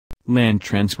Land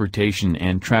Transportation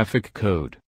and Traffic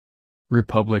Code.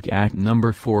 Republic Act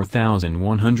No.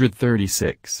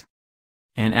 4136.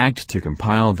 An act to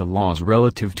compile the laws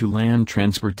relative to land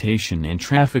transportation and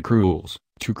traffic rules,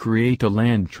 to create a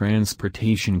Land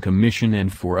Transportation Commission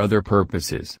and for other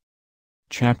purposes.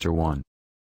 Chapter 1.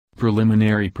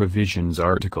 Preliminary Provisions.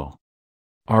 Article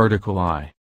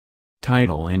I.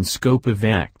 Title and Scope of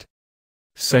Act.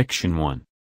 Section 1.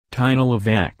 Title of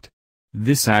Act.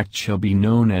 This Act shall be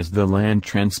known as the Land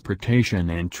Transportation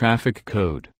and Traffic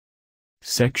Code.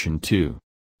 Section 2.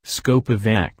 Scope of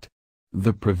Act.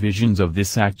 The provisions of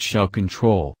this Act shall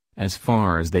control, as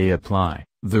far as they apply,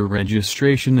 the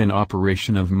registration and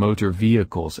operation of motor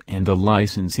vehicles and the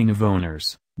licensing of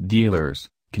owners, dealers,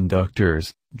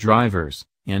 conductors, drivers,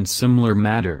 and similar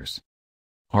matters.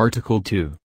 Article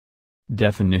 2.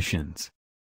 Definitions.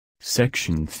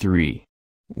 Section 3.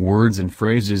 Words and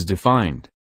phrases defined,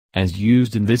 as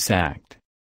used in this Act.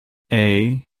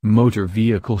 A. Motor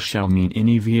vehicle shall mean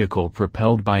any vehicle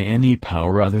propelled by any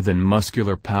power other than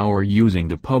muscular power using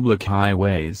the public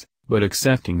highways, but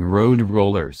excepting road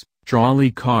rollers, trolley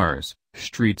cars,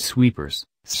 street sweepers,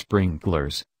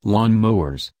 sprinklers, lawn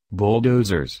mowers,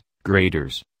 bulldozers,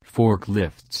 graders,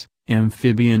 forklifts,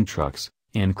 amphibian trucks,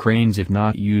 and cranes if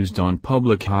not used on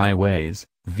public highways,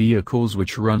 vehicles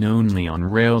which run only on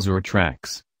rails or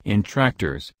tracks, and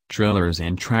tractors, trailers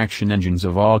and traction engines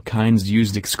of all kinds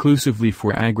used exclusively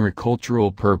for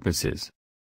agricultural purposes.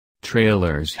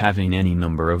 Trailers having any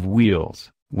number of wheels,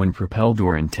 when propelled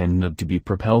or intended to be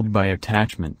propelled by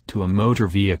attachment to a motor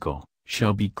vehicle,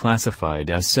 shall be classified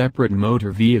as separate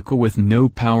motor vehicle with no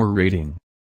power rating.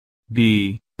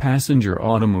 B. Passenger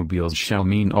automobiles shall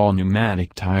mean all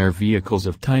pneumatic tire vehicles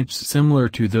of types similar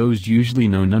to those usually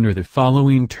known under the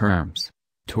following terms: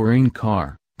 touring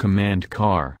car, command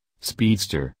car,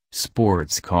 speedster,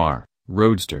 sports car,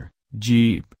 roadster,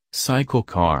 jeep, cycle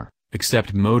car,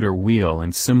 except motor wheel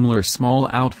and similar small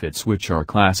outfits which are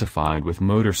classified with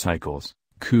motorcycles,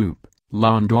 coupe,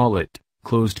 landaulet,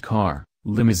 closed car,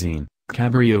 limousine,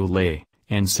 cabriolet,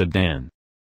 and sedan.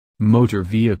 Motor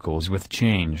vehicles with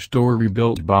changed or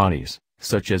rebuilt bodies,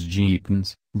 such as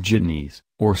jeepneys, jitneys,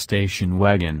 or station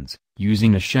wagons,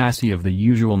 using a chassis of the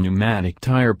usual pneumatic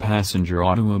tire passenger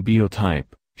automobile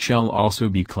type, shall also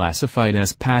be classified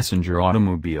as passenger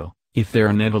automobile, if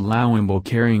their net allowable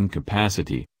carrying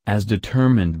capacity, as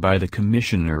determined by the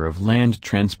Commissioner of Land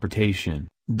Transportation,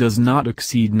 does not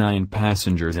exceed 9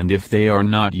 passengers and if they are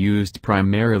not used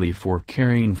primarily for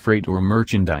carrying freight or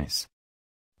merchandise.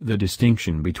 The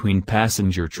distinction between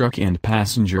passenger truck and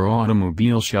passenger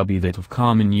automobile shall be that of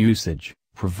common usage,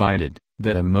 provided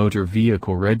that a motor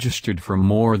vehicle registered for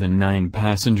more than 9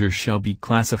 passengers shall be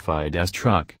classified as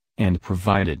truck, and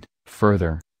provided,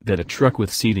 further, that a truck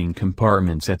with seating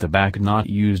compartments at the back not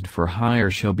used for hire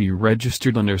shall be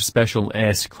registered under Special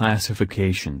S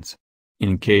classifications.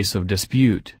 In case of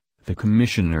dispute, the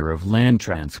Commissioner of Land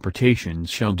Transportation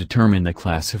shall determine the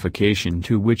classification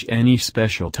to which any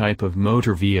special type of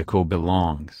motor vehicle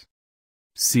belongs.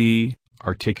 C.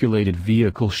 Articulated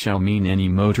vehicle shall mean any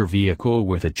motor vehicle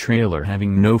with a trailer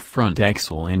having no front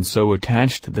axle and so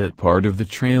attached that part of the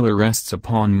trailer rests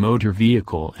upon motor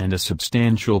vehicle and a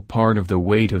substantial part of the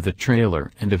weight of the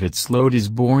trailer and of its load is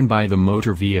borne by the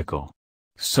motor vehicle.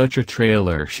 Such a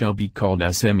trailer shall be called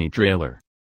a semi-trailer.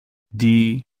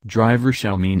 D. Driver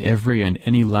shall mean every and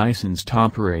any licensed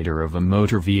operator of a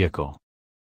motor vehicle.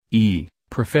 E.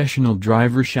 Professional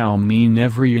driver shall mean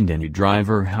every and any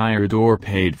driver hired or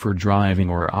paid for driving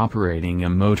or operating a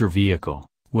motor vehicle,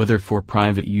 whether for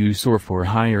private use or for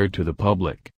hire to the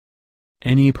public.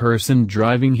 Any person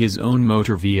driving his own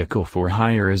motor vehicle for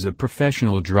hire is a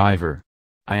professional driver.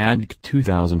 Act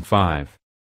 2005.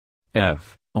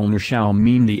 F. Owner shall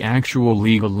mean the actual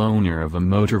legal owner of a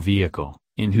motor vehicle,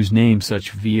 in whose name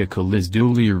such vehicle is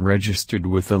duly registered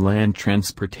with the Land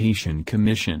Transportation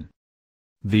Commission.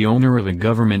 The owner of a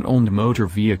government-owned motor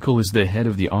vehicle is the head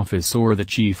of the office or the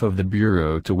chief of the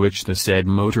bureau to which the said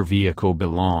motor vehicle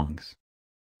belongs.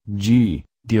 G.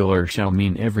 Dealer shall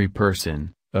mean every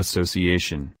person,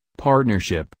 association,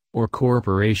 partnership, or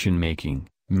corporation making,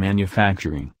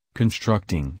 manufacturing,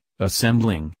 constructing,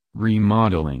 assembling,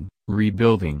 remodeling,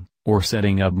 rebuilding, or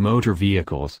setting up motor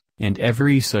vehicles, and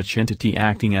every such entity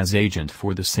acting as agent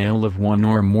for the sale of one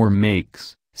or more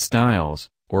makes, styles,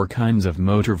 or kinds of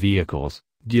motor vehicles,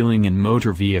 dealing in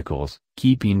motor vehicles,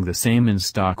 keeping the same in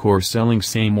stock or selling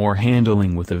same or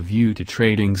handling with a view to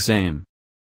trading same.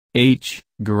 H.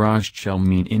 Garage shall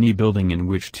mean any building in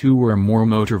which 2 or more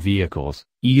motor vehicles,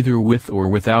 either with or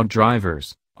without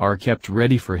drivers, are kept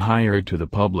ready for hire to the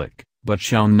public, but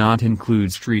shall not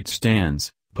include street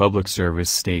stands, public service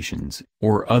stations,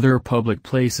 or other public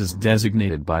places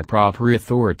designated by proper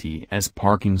authority as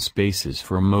parking spaces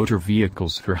for motor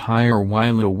vehicles for hire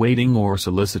while awaiting or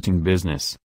soliciting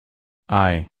business.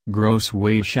 I. Gross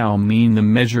weight shall mean the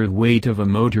measured weight of a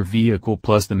motor vehicle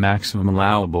plus the maximum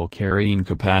allowable carrying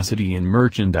capacity in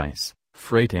merchandise,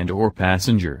 freight and/or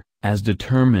passenger, as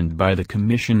determined by the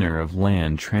Commissioner of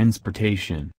Land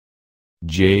Transportation.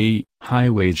 J.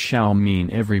 Highways shall mean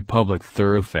every public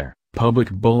thoroughfare, public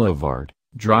boulevard,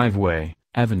 driveway,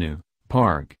 avenue,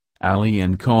 park, alley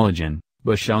and collegian,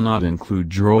 but shall not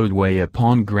include roadway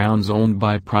upon grounds owned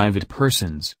by private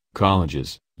persons,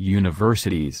 colleges,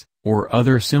 universities, or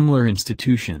other similar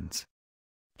institutions.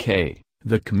 K.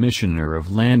 The Commissioner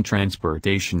of Land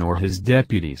Transportation or his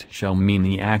deputies shall mean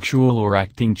the actual or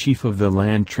acting chief of the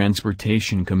Land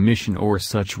Transportation Commission or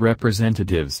such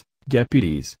representatives,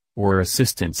 deputies, or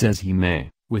assistants as he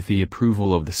may, with the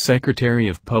approval of the Secretary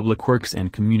of Public Works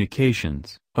and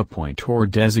Communications, appoint or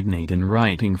designate in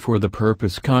writing for the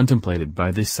purpose contemplated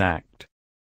by this Act.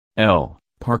 L.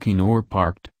 Parking or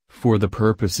parked, for the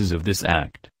purposes of this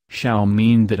Act, shall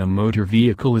mean that a motor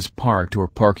vehicle is parked or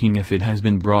parking if it has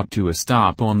been brought to a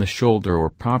stop on the shoulder or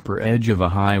proper edge of a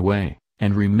highway,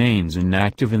 and remains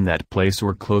inactive in that place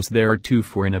or close thereto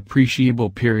for an appreciable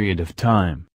period of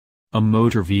time. A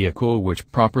motor vehicle which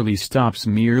properly stops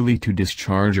merely to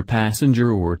discharge a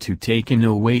passenger or to take in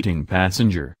a waiting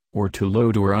passenger, or to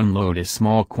load or unload a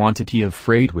small quantity of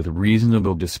freight with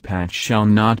reasonable dispatch shall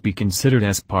not be considered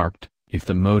as parked, if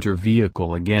the motor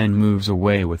vehicle again moves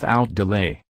away without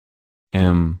delay.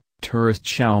 M. Tourist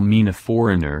shall mean a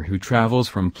foreigner who travels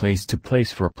from place to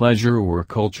place for pleasure or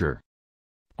culture.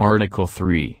 Article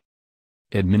 3.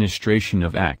 Administration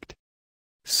of Act.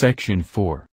 Section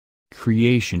 4.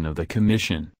 Creation of the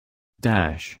Commission.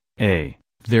 A.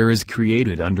 There is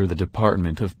created under the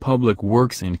Department of Public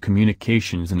Works and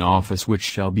Communications an office which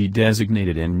shall be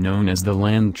designated and known as the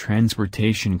Land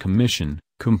Transportation Commission,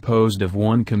 composed of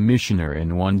one commissioner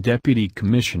and one deputy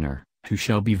commissioner, who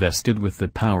shall be vested with the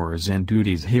powers and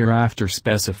duties hereafter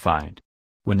specified.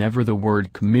 Whenever the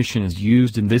word commission is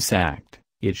used in this Act,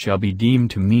 it shall be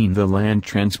deemed to mean the Land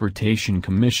Transportation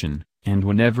Commission, and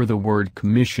whenever the word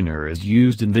commissioner is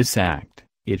used in this Act,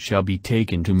 it shall be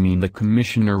taken to mean the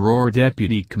commissioner or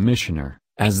deputy commissioner,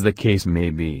 as the case may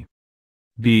be.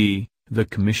 B. The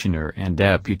commissioner and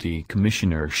deputy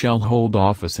commissioner shall hold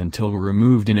office until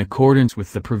removed in accordance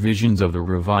with the provisions of the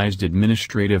revised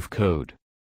administrative code.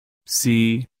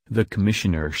 C. The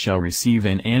commissioner shall receive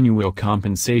an annual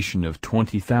compensation of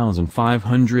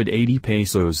 20,580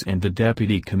 pesos and the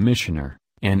deputy commissioner,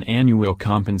 an annual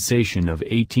compensation of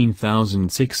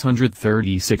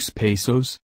 18,636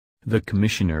 pesos. The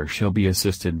commissioner shall be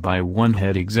assisted by one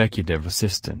head executive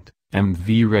assistant,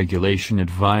 MV regulation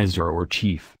advisor or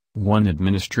chief, one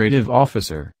administrative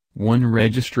officer, one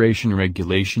registration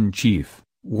regulation chief,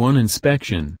 one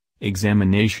inspection,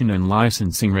 examination and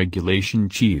licensing regulation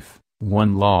chief,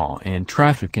 one law and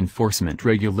traffic enforcement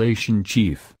regulation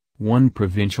chief, one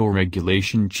provincial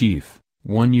regulation chief,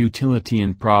 one utility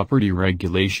and property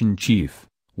regulation chief,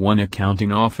 one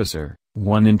accounting officer,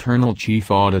 one internal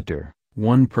chief auditor,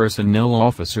 one personnel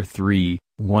officer 3,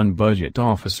 one budget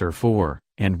officer 4,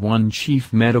 and one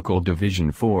chief medical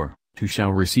division 4, who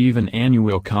shall receive an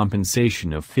annual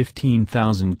compensation of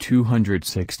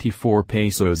 15,264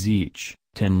 pesos each.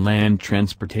 10 land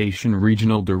transportation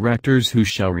regional directors who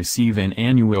shall receive an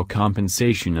annual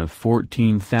compensation of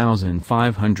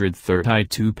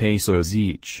 14,532 pesos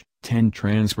each. 10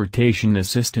 transportation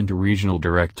assistant regional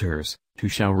directors, who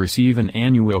shall receive an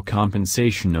annual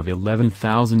compensation of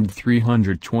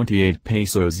 11,328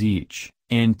 pesos each,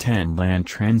 and 10 land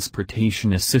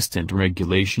transportation assistant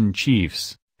regulation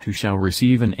chiefs, who shall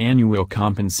receive an annual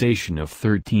compensation of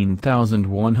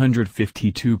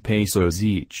 13,152 pesos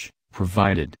each,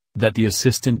 provided that the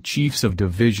assistant chiefs of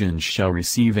divisions shall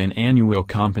receive an annual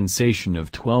compensation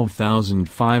of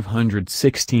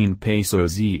 12,516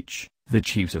 pesos each. The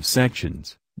chiefs of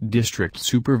sections, district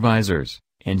supervisors,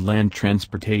 and land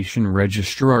transportation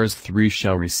registrars 3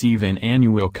 shall receive an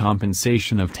annual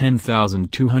compensation of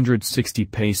 10,260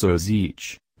 pesos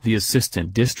each. The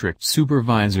assistant district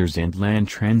supervisors and land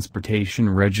transportation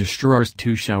registrars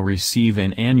 2 shall receive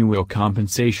an annual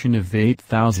compensation of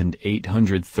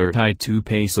 8,832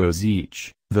 pesos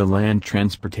each. The land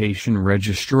transportation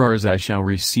registrars I shall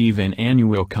receive an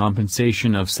annual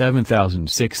compensation of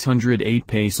 7,608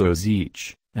 pesos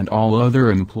each, and all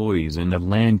other employees in the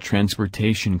Land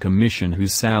Transportation Commission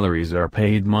whose salaries are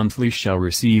paid monthly shall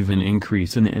receive an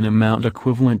increase in an amount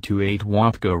equivalent to 8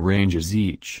 WAPCO ranges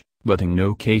each, but in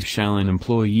no case shall an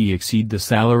employee exceed the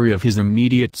salary of his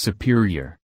immediate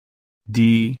superior.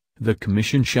 d. The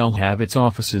Commission shall have its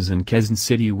offices in Quezon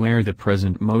City where the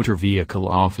present motor vehicle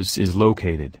office is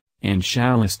located, and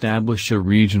shall establish a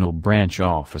regional branch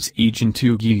office each in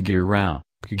Tuguegarao,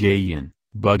 Cagayan,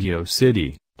 Baguio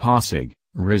City, Pasig,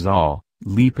 Rizal,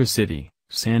 Lipa City,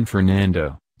 San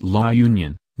Fernando, La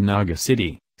Union, Naga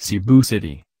City, Cebu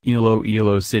City,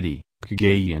 Iloilo City,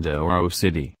 Cagayan de Oro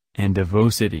City, and Davao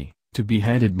City, to be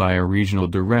headed by a regional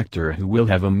director who will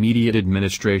have immediate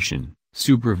administration,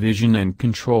 supervision and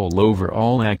control over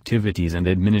all activities and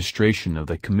administration of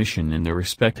the Commission in the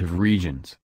respective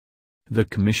regions. The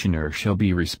Commissioner shall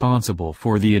be responsible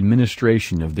for the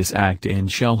administration of this Act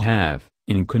and shall have,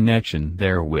 in connection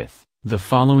therewith, the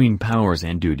following powers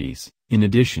and duties, in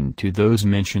addition to those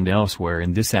mentioned elsewhere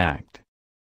in this Act.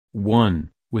 1.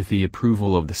 With the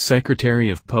approval of the Secretary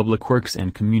of Public Works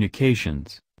and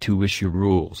Communications, to issue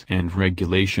rules and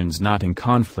regulations not in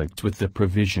conflict with the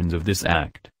provisions of this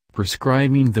Act,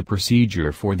 prescribing the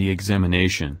procedure for the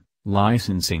examination,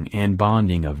 licensing and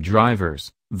bonding of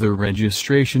drivers, the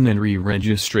registration and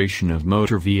re-registration of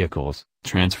motor vehicles,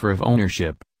 transfer of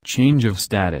ownership, change of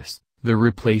status, the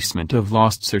replacement of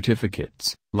lost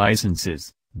certificates,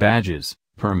 licenses, badges,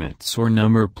 permits or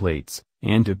number plates,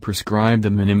 and to prescribe the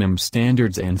minimum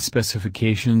standards and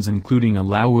specifications including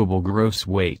allowable gross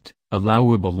weight,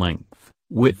 allowable length,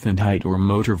 width and height or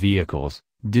motor vehicles,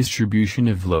 distribution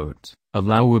of loads,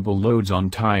 allowable loads on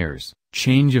tires,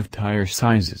 change of tire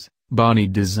sizes, body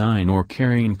design or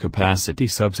carrying capacity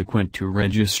subsequent to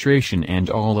registration and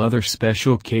all other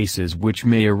special cases which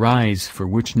may arise for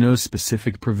which no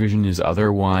specific provision is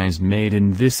otherwise made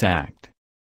in this Act.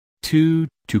 2.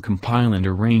 To compile and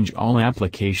arrange all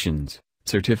applications,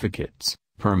 certificates,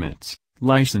 permits,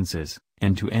 licenses,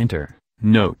 and to enter,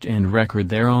 note and record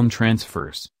thereon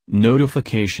transfers,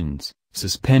 notifications,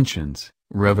 suspensions,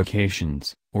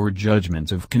 revocations, or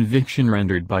judgments of conviction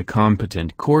rendered by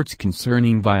competent courts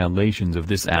concerning violations of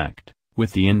this Act,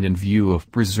 with the end in view of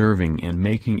preserving and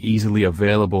making easily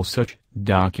available such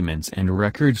documents and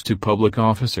records to public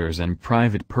officers and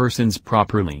private persons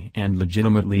properly and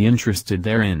legitimately interested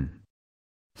therein.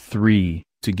 3.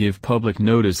 To give public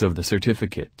notice of the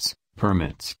certificates,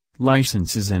 permits,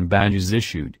 licenses and badges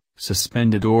issued,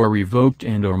 suspended or revoked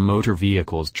and/or motor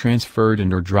vehicles transferred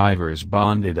and/or drivers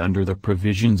bonded under the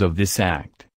provisions of this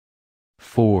Act.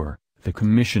 4. The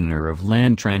Commissioner of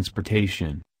Land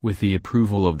Transportation, with the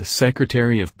approval of the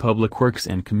Secretary of Public Works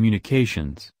and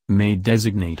Communications, may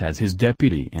designate as his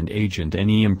deputy and agent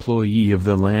any employee of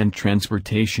the Land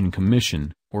Transportation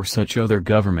Commission, or such other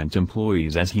government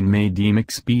employees as he may deem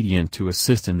expedient to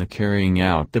assist in the carrying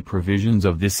out the provisions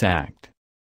of this Act.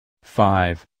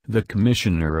 5. The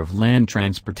Commissioner of Land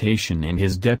Transportation and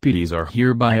his deputies are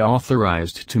hereby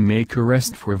authorized to make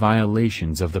arrest for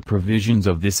violations of the provisions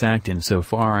of this Act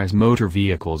insofar as motor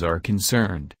vehicles are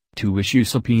concerned, to issue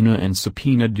subpoena and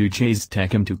subpoena duces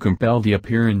tecum to compel the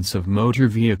appearance of motor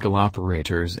vehicle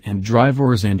operators and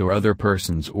drivers and/or other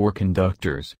persons or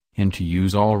conductors, and to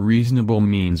use all reasonable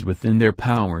means within their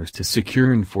powers to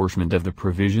secure enforcement of the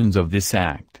provisions of this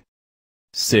Act.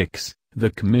 6.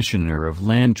 The Commissioner of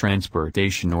Land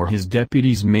Transportation or his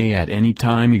deputies may at any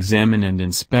time examine and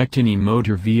inspect any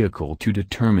motor vehicle to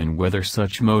determine whether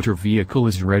such motor vehicle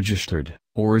is registered,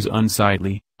 or is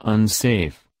unsightly,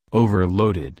 unsafe,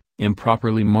 overloaded,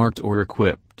 improperly marked or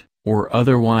equipped, or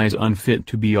otherwise unfit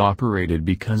to be operated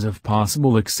because of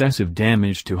possible excessive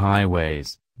damage to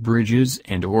highways, bridges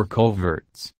and/or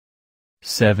culverts.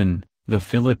 7. The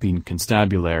Philippine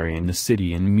Constabulary and the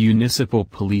city and municipal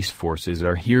police forces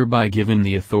are hereby given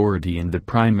the authority and the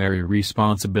primary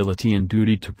responsibility and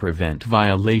duty to prevent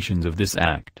violations of this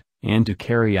Act, and to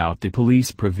carry out the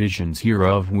police provisions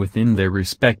hereof within their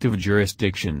respective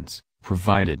jurisdictions,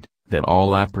 provided that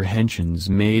all apprehensions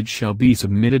made shall be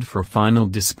submitted for final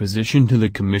disposition to the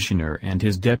Commissioner and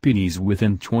his deputies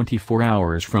within 24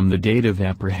 hours from the date of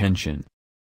apprehension.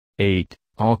 8.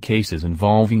 All cases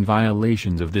involving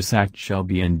violations of this Act shall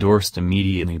be endorsed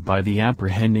immediately by the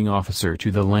apprehending officer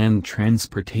to the Land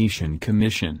Transportation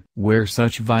Commission. Where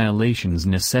such violations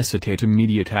necessitate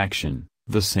immediate action,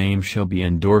 the same shall be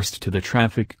endorsed to the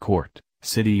Traffic Court,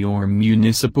 City or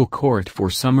Municipal Court for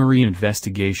summary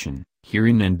investigation,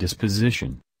 hearing and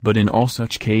disposition, but in all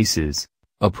such cases,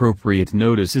 appropriate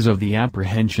notices of the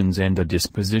apprehensions and the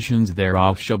dispositions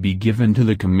thereof shall be given to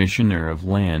the Commissioner of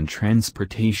Land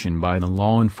Transportation by the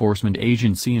law enforcement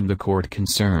agency and the court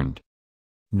concerned.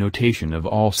 Notation of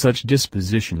all such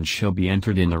dispositions shall be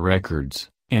entered in the records,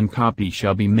 and copy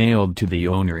shall be mailed to the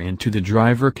owner and to the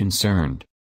driver concerned.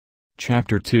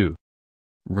 Chapter 2.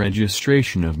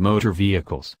 Registration of Motor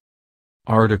Vehicles.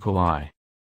 Article I.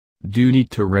 Duty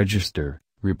to register,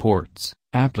 reports,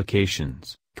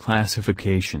 Applications,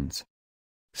 Classifications.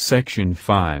 Section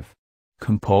 5.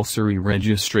 Compulsory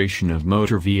registration of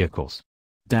motor vehicles.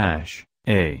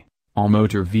 A. All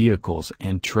motor vehicles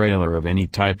and trailer of any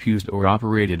type used or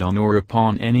operated on or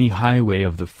upon any highway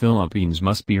of the Philippines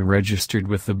must be registered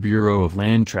with the Bureau of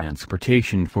Land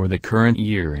Transportation for the current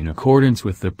year in accordance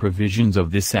with the provisions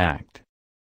of this Act.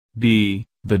 B.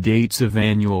 The dates of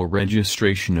annual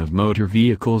registration of motor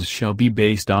vehicles shall be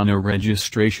based on a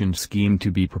registration scheme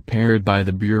to be prepared by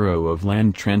the Bureau of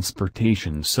Land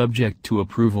Transportation subject to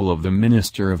approval of the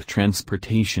Minister of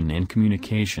Transportation and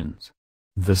Communications.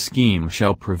 The scheme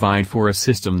shall provide for a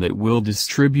system that will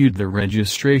distribute the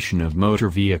registration of motor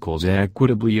vehicles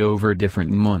equitably over different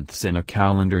months in a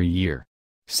calendar year.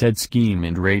 Said scheme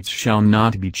and rates shall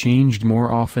not be changed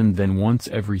more often than once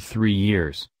every 3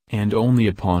 years, and only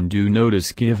upon due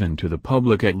notice given to the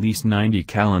public at least 90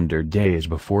 calendar days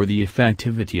before the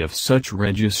effectivity of such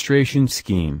registration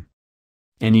scheme.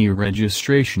 Any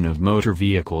registration of motor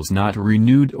vehicles not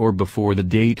renewed or before the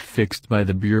date fixed by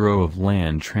the Bureau of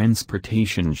Land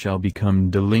Transportation shall become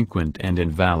delinquent and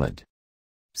invalid.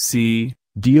 C.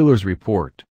 Dealer's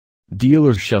Report.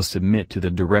 Dealers shall submit to the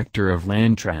Director of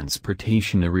Land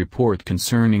Transportation a report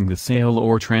concerning the sale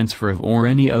or transfer of or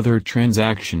any other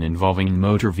transaction involving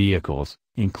motor vehicles,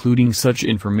 including such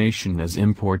information as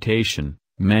importation,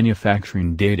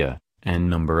 manufacturing data, and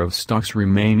number of stocks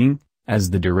remaining, as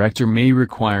the Director may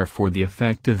require for the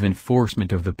effective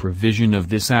enforcement of the provision of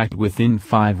this Act within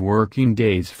 5 working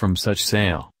days from such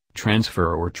sale,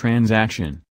 transfer or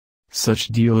transaction. Such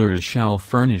dealers shall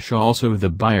furnish also the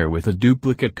buyer with a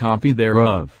duplicate copy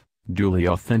thereof, duly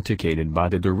authenticated by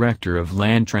the Director of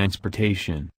Land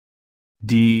Transportation.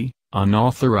 D.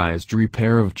 Unauthorized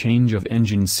repair of change of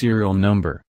engine serial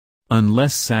number.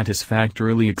 Unless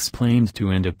satisfactorily explained to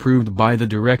and approved by the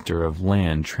Director of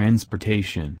Land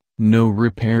Transportation, no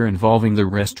repair involving the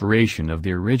restoration of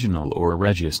the original or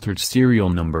registered serial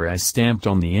number as stamped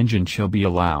on the engine shall be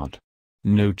allowed.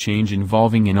 No change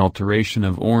involving an alteration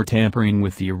of or tampering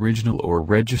with the original or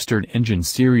registered engine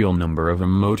serial number of a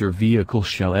motor vehicle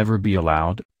shall ever be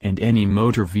allowed, and any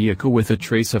motor vehicle with a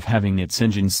trace of having its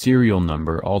engine serial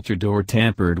number altered or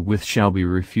tampered with shall be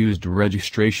refused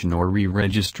registration or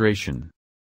re-registration.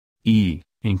 E.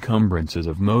 Encumbrances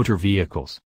of motor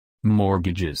vehicles.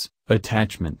 Mortgages,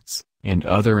 attachments, and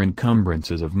other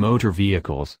encumbrances of motor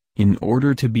vehicles, in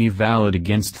order to be valid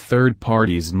against third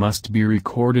parties must be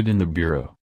recorded in the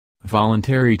Bureau.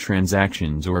 Voluntary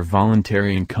transactions or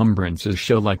voluntary encumbrances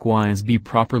shall likewise be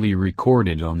properly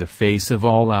recorded on the face of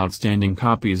all outstanding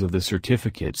copies of the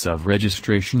certificates of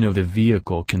registration of the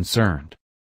vehicle concerned.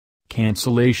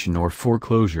 Cancellation or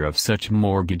foreclosure of such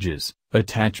mortgages,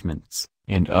 attachments,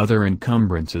 and other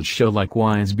encumbrances shall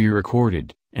likewise be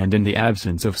recorded, and in the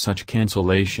absence of such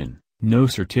cancellation, no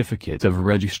certificate of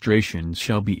registration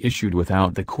shall be issued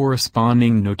without the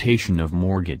corresponding notation of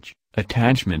mortgage,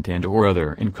 attachment and/or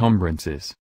other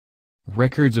encumbrances.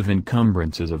 Records of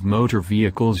encumbrances of motor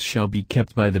vehicles shall be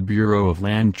kept by the Bureau of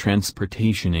Land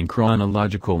Transportation in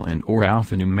chronological and/or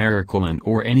alphanumerical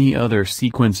and/or any other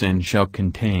sequence and shall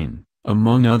contain,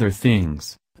 among other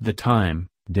things, the time,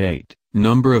 date,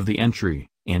 number of the entry,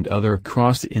 and other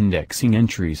cross-indexing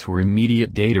entries for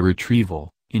immediate data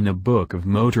retrieval, in a book of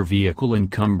motor vehicle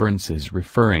encumbrances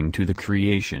referring to the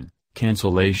creation,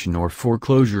 cancellation or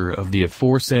foreclosure of the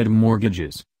aforesaid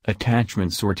mortgages,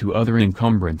 attachments or to other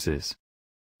encumbrances.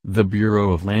 The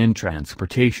Bureau of Land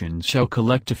Transportation shall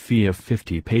collect a fee of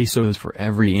 50 pesos for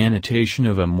every annotation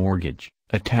of a mortgage,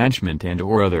 attachment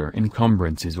and/or other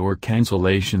encumbrances or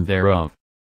cancellation thereof.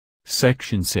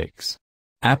 Section 6.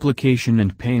 Application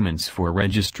and payments for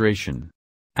registration.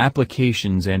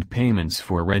 Applications and payments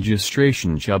for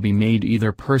registration shall be made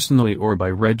either personally or by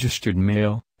registered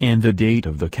mail, and the date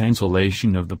of the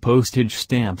cancellation of the postage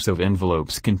stamps of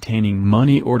envelopes containing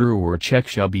money order or check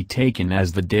shall be taken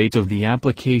as the date of the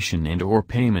application and/or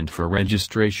payment for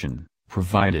registration,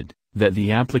 provided that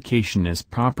the application is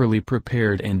properly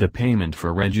prepared and the payment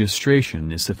for registration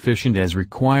is sufficient as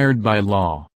required by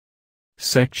law.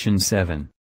 Section 7.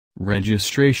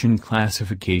 Registration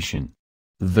Classification.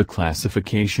 The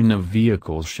classification of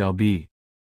vehicles shall be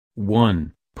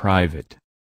 1. Private.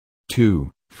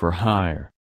 2. For hire.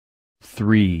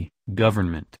 3.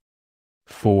 Government.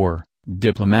 4.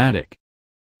 Diplomatic.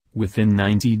 Within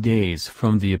 90 days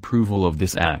from the approval of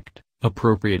this Act,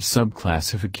 appropriate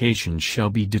subclassifications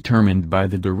shall be determined by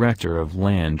the Director of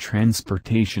Land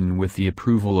Transportation with the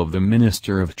approval of the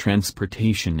Minister of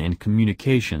Transportation and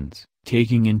Communications,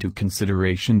 taking into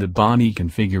consideration the body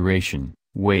configuration,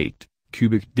 weight,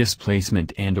 cubic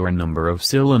displacement and/or number of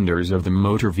cylinders of the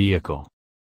motor vehicle.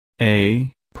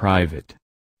 A. Private.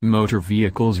 Motor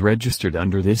vehicles registered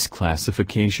under this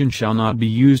classification shall not be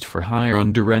used for hire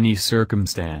under any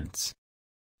circumstance.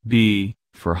 B.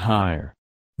 For hire.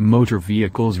 Motor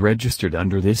vehicles registered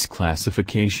under this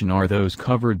classification are those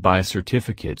covered by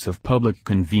certificates of public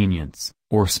convenience,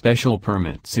 or special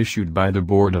permits issued by the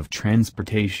Board of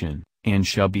Transportation, and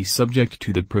shall be subject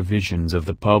to the provisions of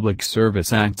the Public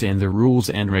Service Act and the rules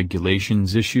and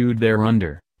regulations issued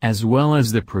thereunder, as well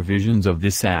as the provisions of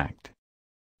this Act.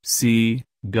 C.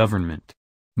 Government.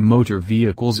 Motor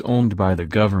vehicles owned by the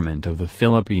government of the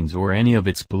Philippines or any of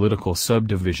its political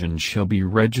subdivisions shall be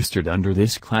registered under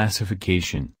this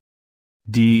classification.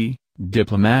 D.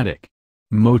 Diplomatic.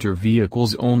 Motor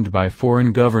vehicles owned by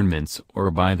foreign governments or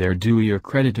by their duly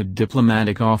accredited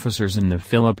diplomatic officers in the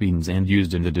Philippines and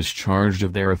used in the discharge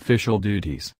of their official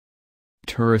duties.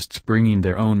 Tourists bringing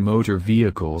their own motor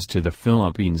vehicles to the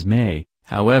Philippines may,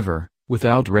 however,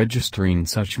 without registering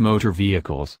such motor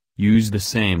vehicles, use the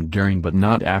same during but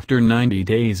not after 90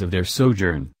 days of their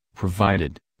sojourn,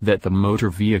 provided that the motor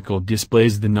vehicle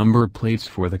displays the number plates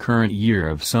for the current year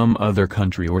of some other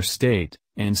country or state,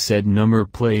 and said number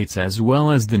plates as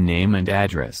well as the name and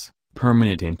address,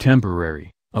 permanent and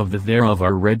temporary, of the thereof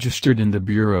are registered in the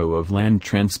Bureau of Land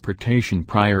Transportation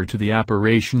prior to the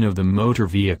operation of the motor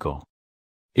vehicle.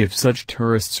 If such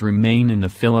tourists remain in the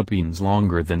Philippines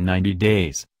longer than 90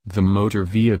 days, the motor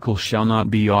vehicle shall not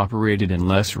be operated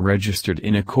unless registered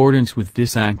in accordance with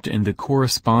this Act and the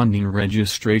corresponding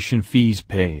registration fees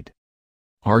paid.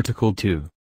 Article 2.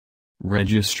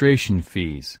 Registration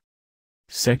fees.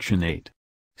 Section 8.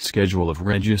 Schedule of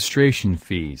registration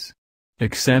fees.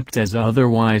 Except as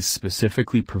otherwise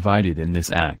specifically provided in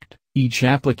this Act, each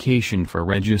application for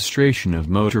registration of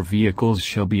motor vehicles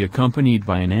shall be accompanied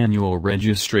by an annual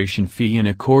registration fee in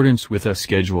accordance with a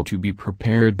schedule to be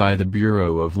prepared by the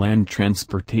Bureau of Land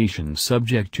Transportation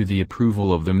subject to the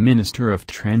approval of the Minister of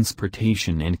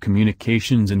Transportation and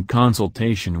Communications in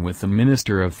consultation with the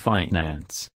Minister of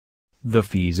Finance. The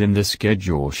fees in the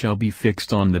schedule shall be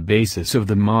fixed on the basis of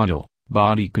the model,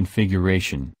 body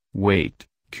configuration, weight,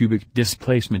 cubic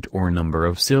displacement or number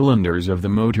of cylinders of the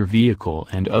motor vehicle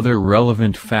and other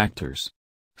relevant factors.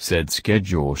 Said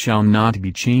schedule shall not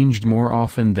be changed more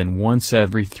often than once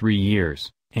every 3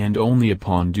 years, and only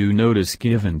upon due notice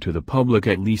given to the public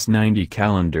at least 90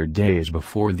 calendar days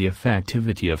before the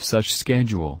effectivity of such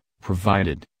schedule,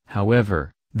 provided,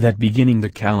 however, that beginning the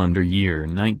calendar year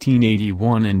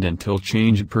 1981 and until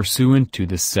changed pursuant to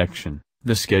this section,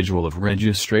 the schedule of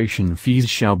registration fees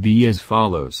shall be as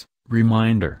follows.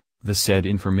 Reminder, the said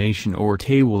information or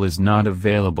table is not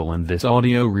available in this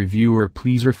audio review or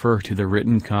please refer to the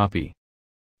written copy.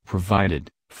 Provided,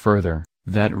 further,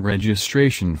 that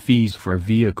registration fees for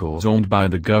vehicles owned by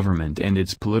the government and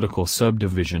its political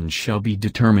subdivisions shall be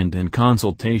determined in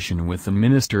consultation with the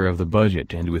Minister of the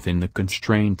Budget and within the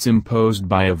constraints imposed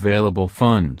by available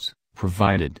funds,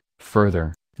 provided,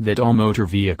 further, that all motor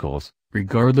vehicles,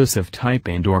 regardless of type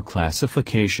and/or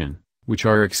classification, which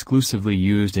are exclusively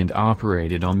used and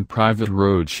operated on private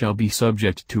roads shall be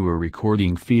subject to a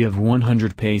recording fee of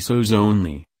 100 pesos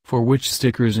only, for which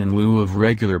stickers in lieu of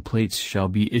regular plates shall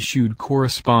be issued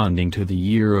corresponding to the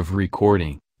year of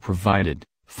recording, provided,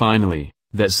 finally,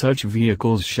 that such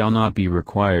vehicles shall not be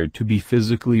required to be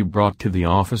physically brought to the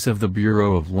office of the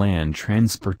Bureau of Land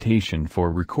Transportation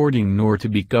for recording nor to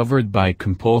be covered by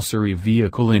compulsory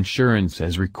vehicle insurance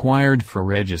as required for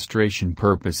registration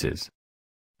purposes.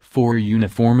 For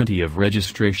uniformity of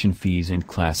registration fees and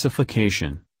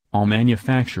classification, all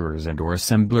manufacturers and/or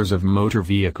assemblers of motor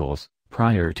vehicles,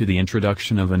 prior to the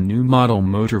introduction of a new model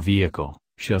motor vehicle,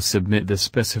 shall submit the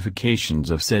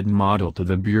specifications of said model to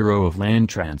the Bureau of Land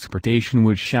Transportation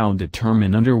which shall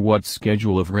determine under what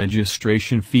schedule of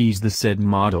registration fees the said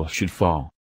model should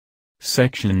fall.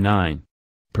 Section 9.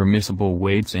 Permissible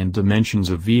weights and dimensions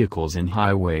of vehicles in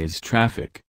highways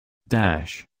traffic.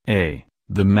 A.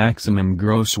 The maximum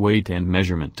gross weight and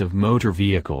measurement of motor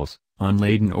vehicles,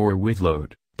 unladen or with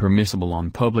load, permissible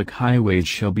on public highways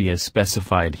shall be as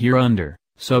specified hereunder,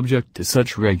 subject to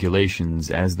such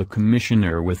regulations as the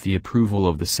Commissioner with the approval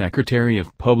of the Secretary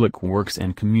of Public Works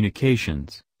and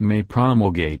Communications, may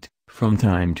promulgate, from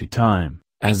time to time,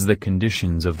 as the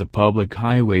conditions of the public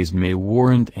highways may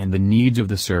warrant and the needs of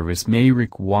the service may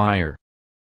require.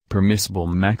 Permissible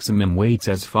maximum weights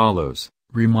as follows.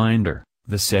 Reminder.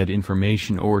 The said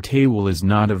information or table is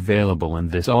not available in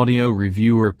this audio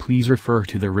review or please refer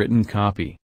to the written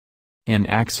copy. An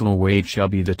axle weight shall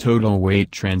be the total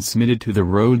weight transmitted to the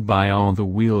road by all the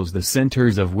wheels the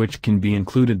centers of which can be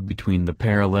included between the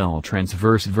parallel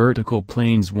transverse vertical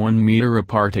planes 1 meter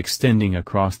apart extending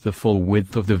across the full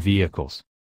width of the vehicles.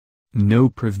 No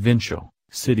provincial,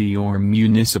 city or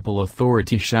municipal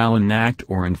authority shall enact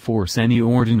or enforce any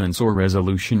ordinance or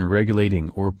resolution regulating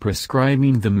or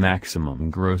prescribing the maximum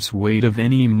gross weight of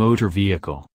any motor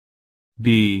vehicle.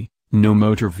 B. No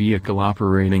motor vehicle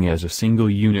operating as a single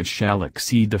unit shall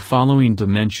exceed the following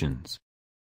dimensions.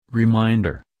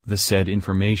 Reminder: the said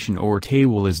information or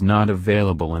table is not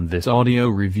available in this audio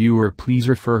review, or please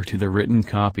refer to the written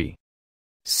copy.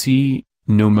 C.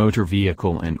 No motor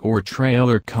vehicle and/or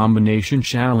trailer combination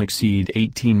shall exceed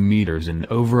 18 meters in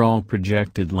overall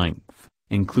projected length,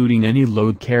 including any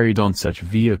load carried on such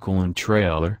vehicle and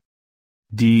trailer.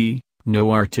 D.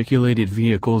 No articulated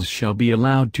vehicles shall be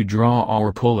allowed to draw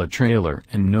or pull a trailer,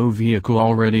 and no vehicle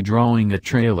already drawing a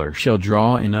trailer shall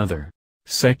draw another.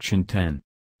 Section 10.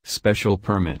 Special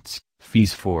permits,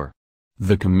 fees for.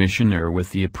 The Commissioner, with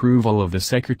the approval of the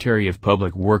Secretary of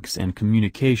Public Works and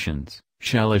Communications,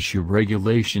 shall issue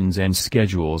regulations and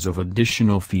schedules of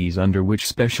additional fees under which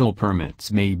special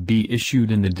permits may be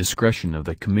issued in the discretion of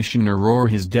the Commissioner or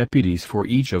his deputies for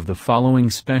each of the following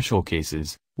special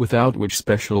cases, without which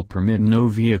special permit no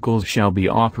vehicles shall be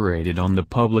operated on the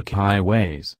public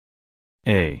highways.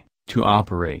 A. To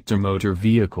operate a motor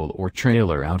vehicle or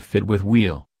trailer outfit with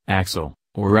wheel, axle,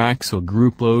 or axle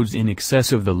group loads in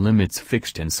excess of the limits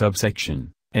fixed in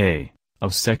subsection A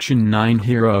of Section 9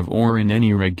 hereof or in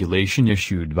any regulation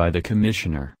issued by the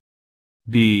Commissioner.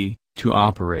 B. To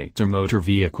operate a motor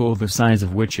vehicle the size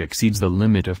of which exceeds the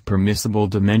limit of permissible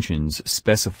dimensions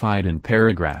specified in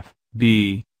paragraph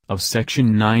B of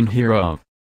Section 9 hereof.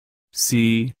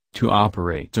 C. To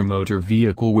operate a motor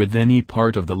vehicle with any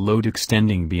part of the load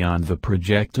extending beyond the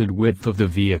projected width of the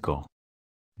vehicle.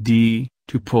 D.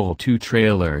 To pull two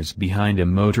trailers behind a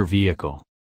motor vehicle.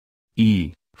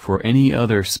 E. For any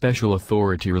other special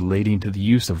authority relating to the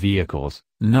use of vehicles,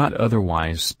 not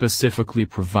otherwise specifically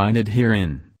provided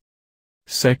herein.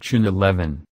 Section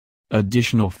 11.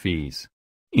 Additional fees.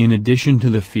 In addition to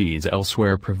the fees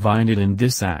elsewhere provided in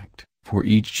this Act, for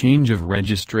each change of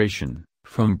registration,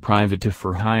 from private to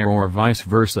for hire or vice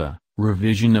versa,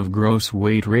 revision of gross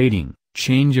weight rating,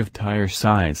 change of tire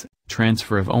size,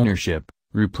 transfer of ownership,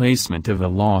 replacement of a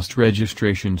lost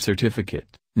registration certificate,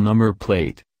 number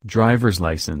plate, driver's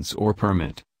license or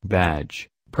permit, badge,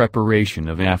 preparation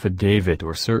of affidavit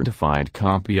or certified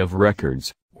copy of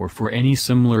records, or for any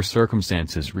similar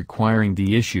circumstances requiring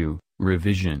the issue,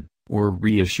 revision, or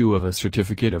reissue of a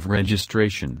certificate of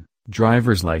registration,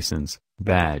 driver's license,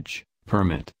 badge,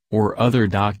 permit, or other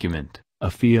document,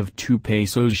 a fee of 2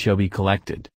 pesos shall be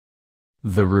collected.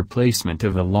 The replacement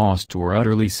of a lost or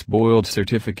utterly spoiled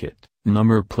certificate,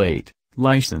 number plate,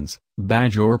 license,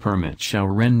 badge or permit shall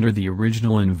render the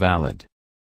original invalid.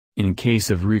 In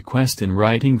case of request in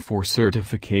writing for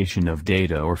certification of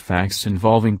data or facts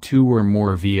involving 2 or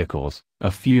more vehicles,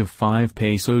 a fee of 5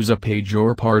 pesos a page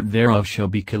or part thereof shall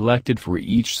be collected for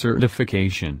each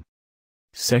certification.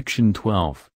 Section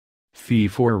 12. Fee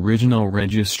for original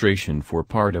registration for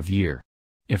part of year.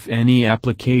 If any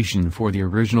application for the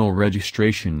original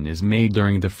registration is made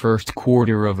during the first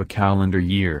quarter of a calendar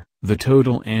year, the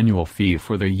total annual fee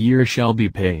for the year shall be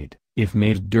paid. If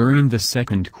made during the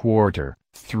second quarter,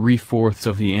 3/4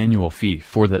 of the annual fee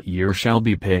for that year shall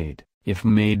be paid. If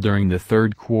made during the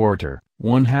third quarter,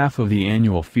 1/2 of the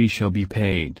annual fee shall be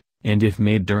paid, and if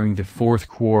made during the fourth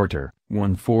quarter,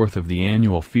 1/4 of the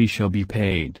annual fee shall be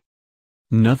paid.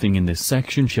 Nothing in this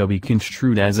section shall be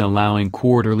construed as allowing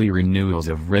quarterly renewals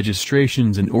of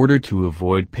registrations in order to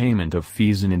avoid payment of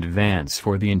fees in advance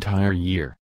for the entire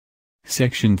year.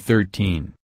 Section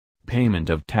 13. Payment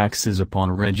of taxes upon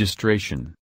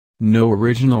registration. No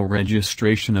original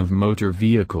registration of motor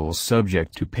vehicles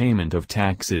subject to payment of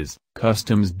taxes,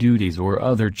 customs duties or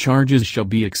other charges shall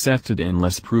be accepted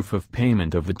unless proof of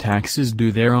payment of the taxes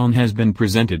due thereon has been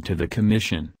presented to the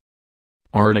Commission.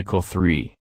 Article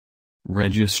 3.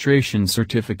 Registration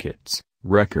certificates,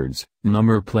 records,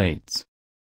 number plates.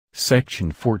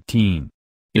 Section 14.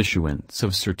 Issuance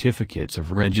of certificates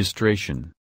of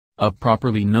registration. A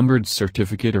properly numbered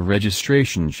certificate of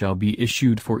registration shall be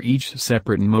issued for each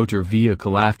separate motor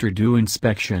vehicle after due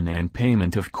inspection and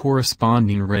payment of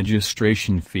corresponding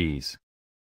registration fees.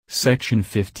 Section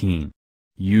 15.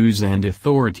 Use and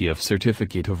authority of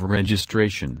certificate of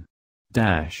registration.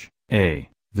 A.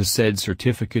 The said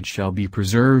certificate shall be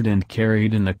preserved and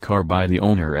carried in the car by the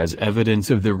owner as evidence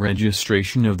of the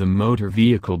registration of the motor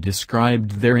vehicle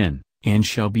described therein, and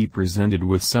shall be presented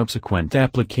with subsequent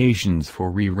applications for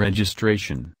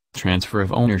re-registration, transfer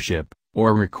of ownership,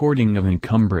 or recording of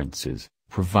encumbrances,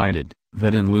 provided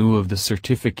that in lieu of the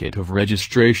certificate of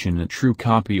registration a true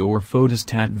copy or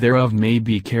photostat thereof may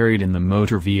be carried in the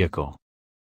motor vehicle.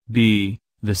 B.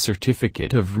 The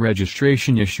certificate of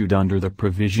registration issued under the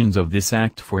provisions of this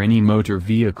Act for any motor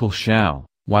vehicle shall,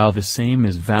 while the same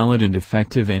is valid and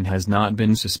effective and has not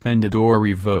been suspended or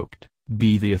revoked,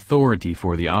 be the authority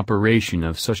for the operation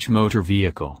of such motor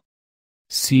vehicle.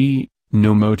 C.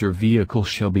 No motor vehicle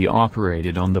shall be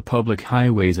operated on the public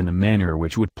highways in a manner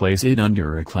which would place it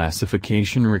under a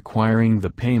classification requiring the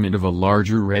payment of a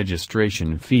larger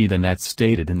registration fee than that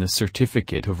stated in the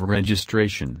certificate of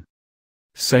registration.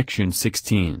 Section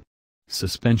 16.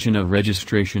 Suspension of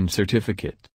registration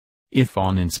certificate. If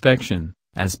on inspection,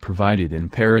 as provided in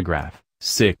paragraph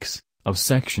 6 of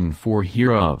Section 4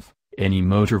 hereof, any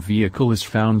motor vehicle is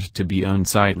found to be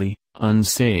unsightly,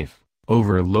 unsafe,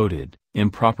 overloaded,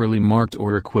 improperly marked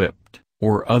or equipped,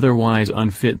 or otherwise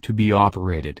unfit to be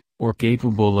operated, or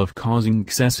capable of causing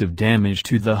excessive damage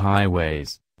to the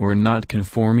highways, or not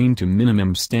conforming to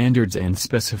minimum standards and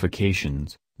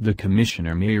specifications, the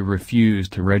Commissioner may refuse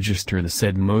to register the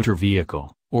said motor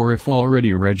vehicle, or if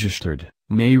already registered,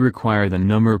 may require the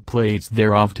number plates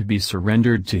thereof to be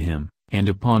surrendered to him, and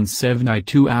upon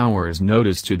 72 hours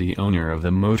notice to the owner of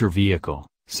the motor vehicle,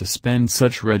 suspend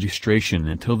such registration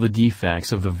until the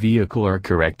defects of the vehicle are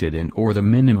corrected and or the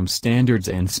minimum standards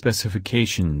and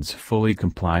specifications fully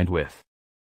complied with.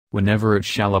 Whenever it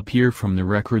shall appear from the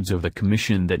records of the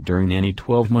Commission that during any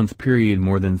 12-month period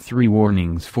more than 3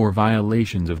 warnings for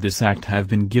violations of this Act have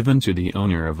been given to the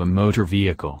owner of a motor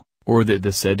vehicle, or that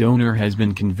the said owner has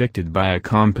been convicted by a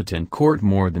competent court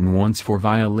more than once for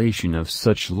violation of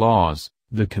such laws,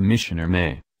 the Commissioner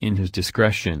may, in his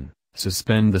discretion,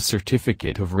 suspend the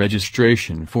certificate of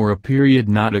registration for a period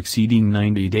not exceeding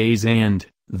 90 days and,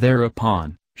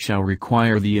 thereupon, shall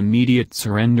require the immediate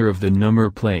surrender of the number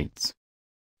plates.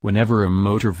 Whenever a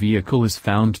motor vehicle is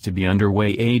found to be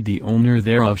underway, the owner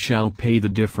thereof shall pay the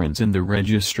difference in the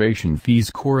registration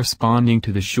fees corresponding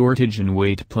to the shortage and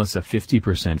weight plus a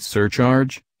 50%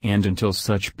 surcharge, and until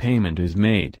such payment is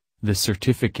made, the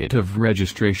certificate of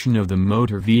registration of the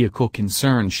motor vehicle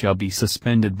concerned shall be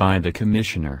suspended by the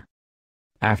Commissioner.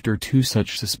 After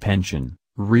such suspension,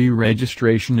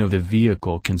 re-registration of the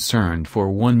vehicle concerned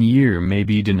for 1 year may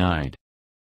be denied.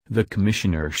 The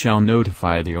Commissioner shall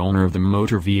notify the owner of the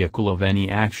motor vehicle of any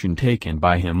action taken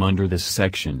by him under this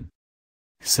section.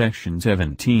 Section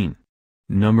 17.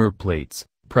 Number plates,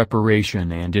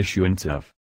 preparation and issuance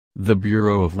of. The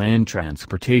Bureau of Land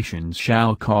Transportation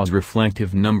shall cause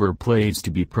reflective number plates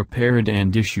to be prepared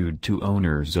and issued to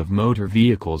owners of motor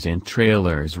vehicles and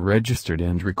trailers registered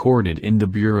and recorded in the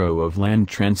Bureau of Land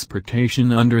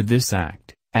Transportation under this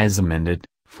Act, as amended,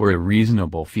 for a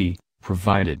reasonable fee,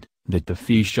 provided that the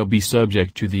fee shall be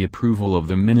subject to the approval of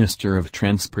the Minister of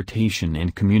Transportation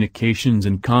and Communications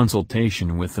in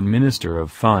consultation with the Minister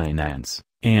of Finance,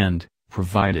 and,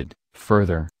 provided,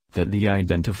 further, that the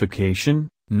identification,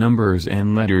 numbers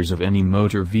and letters of any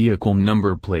motor vehicle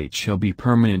number plate shall be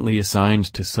permanently assigned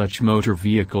to such motor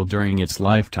vehicle during its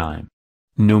lifetime.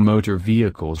 No motor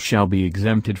vehicles shall be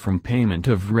exempted from payment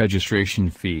of registration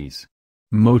fees.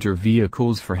 Motor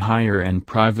vehicles for hire and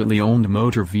privately owned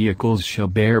motor vehicles shall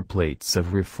bear plates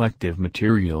of reflective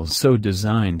materials so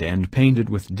designed and painted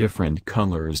with different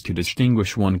colors to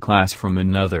distinguish one class from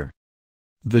another.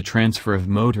 The transfer of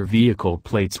motor vehicle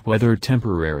plates, whether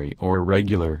temporary or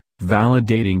regular,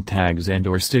 validating tags and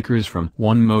or stickers from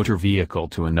one motor vehicle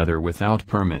to another without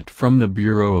permit from the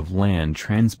Bureau of Land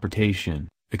Transportation,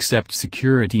 except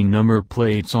security number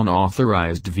plates on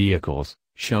authorized vehicles,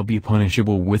 shall be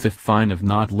punishable with a fine of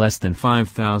not less than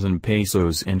 5,000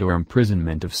 pesos and or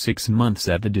imprisonment of 6 months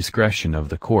at the discretion of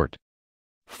the court.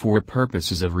 For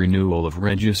purposes of renewal of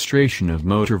registration of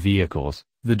motor vehicles,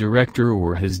 the director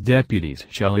or his deputies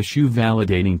shall issue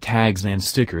validating tags and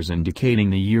stickers indicating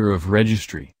the year of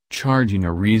registry, charging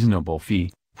a reasonable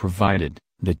fee, provided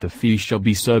that the fee shall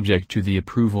be subject to the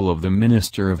approval of the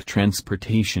Minister of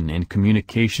Transportation and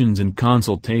Communications in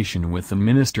consultation with the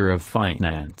Minister of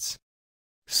Finance.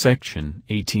 Section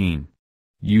 18.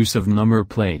 Use of number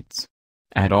plates.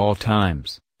 At all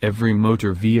times, every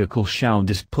motor vehicle shall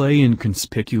display in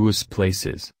conspicuous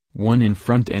places, one in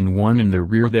front and one in the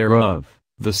rear thereof,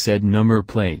 the said number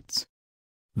plates.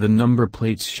 The number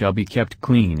plates shall be kept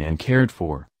clean and cared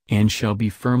for, and shall be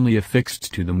firmly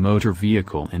affixed to the motor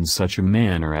vehicle in such a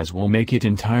manner as will make it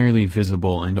entirely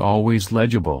visible and always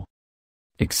legible.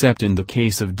 Except in the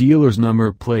case of dealers'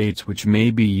 number plates which may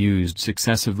be used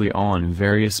successively on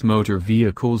various motor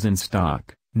vehicles in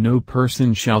stock, no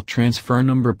person shall transfer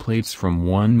number plates from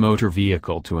one motor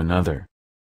vehicle to another.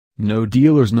 No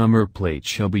dealer's number plate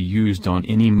shall be used on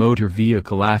any motor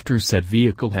vehicle after said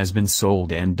vehicle has been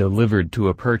sold and delivered to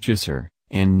a purchaser,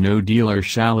 and no dealer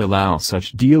shall allow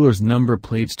such dealer's number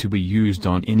plates to be used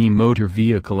on any motor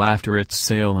vehicle after its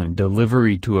sale and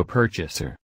delivery to a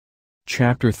purchaser.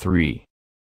 Chapter 3.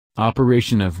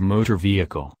 Operation of Motor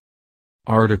Vehicle.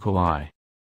 Article I.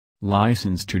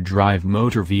 License to drive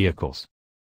motor vehicles.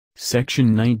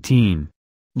 Section 19.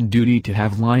 Duty to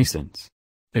have license.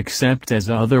 Except as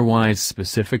otherwise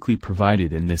specifically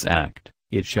provided in this Act,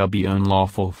 it shall be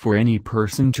unlawful for any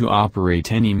person to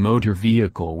operate any motor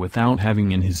vehicle without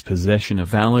having in his possession a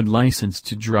valid license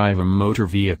to drive a motor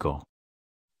vehicle.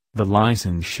 The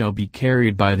license shall be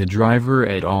carried by the driver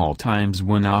at all times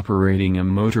when operating a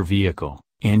motor vehicle,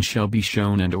 and shall be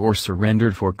shown and/or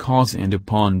surrendered for cause and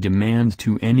upon demand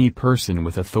to any person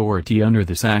with authority under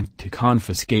this Act to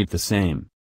confiscate the same.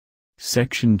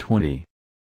 Section 20.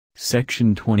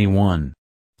 Section 21.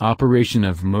 Operation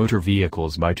of motor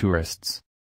vehicles by tourists.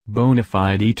 Bona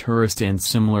fide tourists and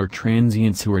similar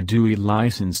transients who are duly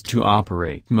licensed to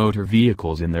operate motor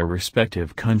vehicles in their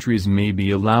respective countries may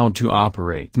be allowed to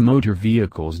operate motor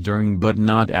vehicles during but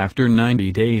not after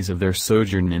 90 days of their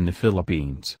sojourn in the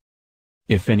Philippines.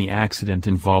 If any accident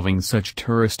involving such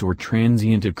tourist or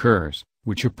transient occurs,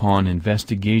 which upon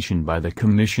investigation by the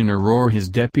Commissioner or his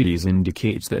deputies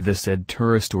indicates that the said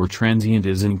tourist or transient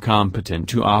is incompetent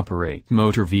to operate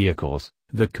motor vehicles,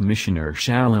 the Commissioner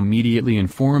shall immediately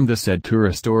inform the said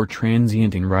tourist or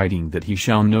transient in writing that he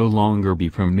shall no longer be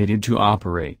permitted to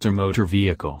operate a motor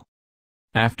vehicle.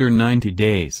 After 90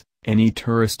 days, any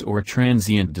tourist or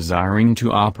transient desiring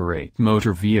to operate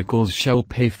motor vehicles shall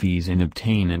pay fees and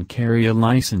obtain and carry a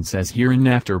license as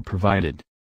hereinafter provided.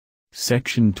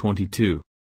 Section 22.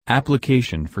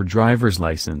 Application for driver's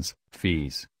license,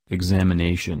 fees,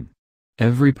 examination.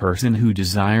 Every person who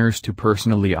desires to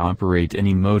personally operate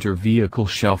any motor vehicle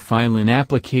shall file an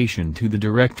application to the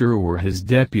director or his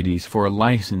deputies for a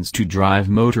license to drive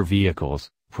motor vehicles,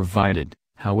 provided,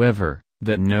 however,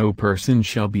 that no person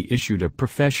shall be issued a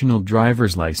professional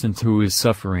driver's license who is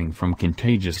suffering from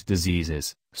contagious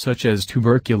diseases, such as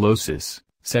tuberculosis,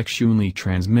 sexually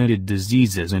transmitted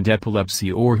diseases and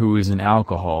epilepsy, or who is an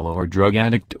alcohol or drug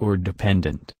addict or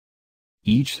dependent.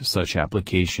 Each such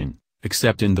application,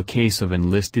 except in the case of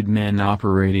enlisted men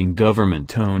operating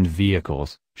government-owned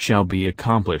vehicles, shall be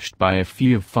accomplished by a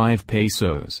fee of 5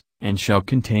 pesos, and shall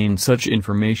contain such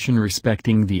information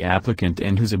respecting the applicant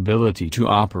and his ability to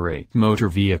operate motor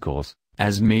vehicles,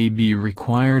 as may be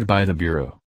required by the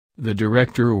Bureau. The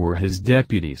director or his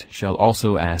deputies shall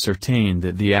also ascertain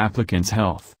that the applicant's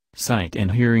health, sight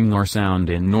and hearing are sound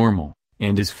and normal,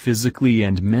 and is physically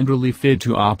and mentally fit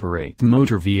to operate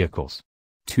motor vehicles.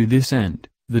 To this end,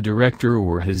 the director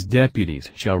or his deputies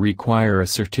shall require a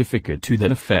certificate to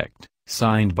that effect,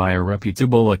 signed by a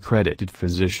reputable accredited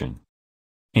physician.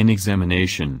 An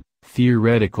examination,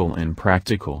 theoretical and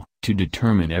practical, to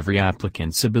determine every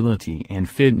applicant's ability and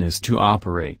fitness to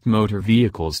operate motor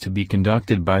vehicles to be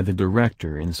conducted by the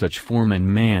director in such form and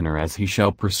manner as he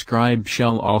shall prescribe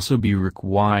shall also be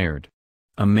required.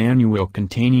 A manual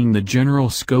containing the general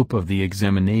scope of the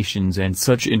examinations and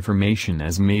such information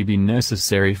as may be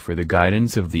necessary for the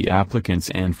guidance of the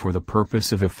applicants and for the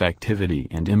purpose of effectivity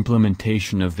and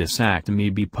implementation of this Act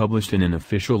may be published in an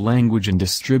official language and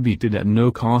distributed at no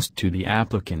cost to the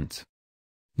applicants.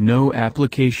 No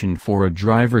application for a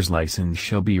driver's license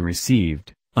shall be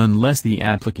received, unless the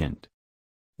applicant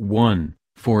 1.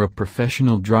 For a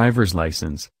professional driver's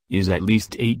license, is at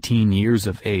least 18 years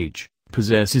of age,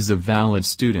 possesses a valid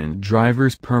student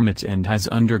driver's permit and has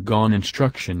undergone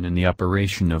instruction in the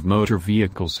operation of motor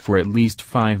vehicles for at least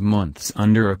 5 months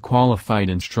under a qualified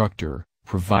instructor,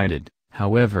 provided,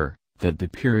 however, that the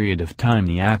period of time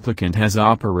the applicant has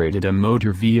operated a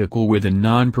motor vehicle with a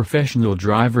non-professional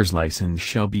driver's license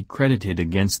shall be credited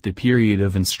against the period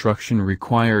of instruction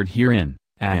required herein,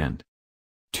 and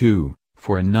 2.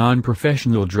 For a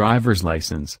non-professional driver's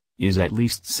license, is at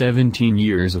least 17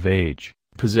 years of age,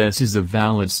 possesses a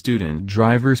valid student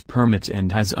driver's permit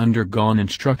and has undergone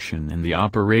instruction in the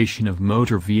operation of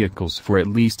motor vehicles for at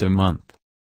least a month.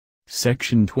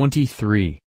 Section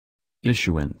 23.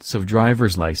 Issuance of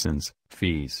driver's license,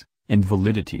 fees, and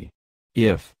validity.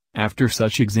 If, after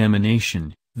such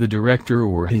examination, the director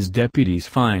or his deputies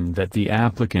find that the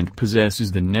applicant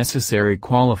possesses the necessary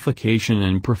qualification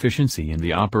and proficiency in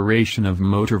the operation of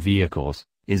motor vehicles,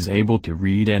 is able to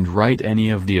read and write any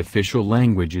of the official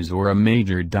languages or a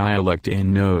major dialect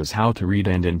and knows how to read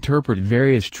and interpret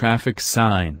various traffic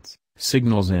signs,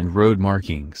 signals and road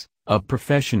markings, a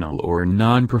professional or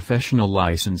non-professional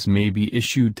license may be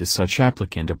issued to such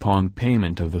applicant upon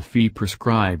payment of the fee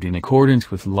prescribed in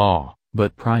accordance with law,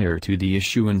 but prior to the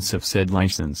issuance of said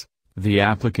license, The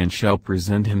applicant shall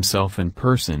present himself in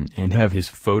person and have his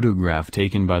photograph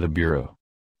taken by the Bureau.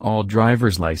 All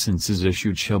driver's licenses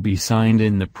issued shall be signed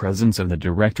in the presence of the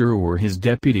director or his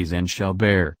deputies and shall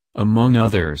bear, among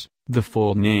others, the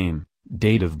full name,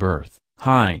 date of birth,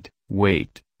 height,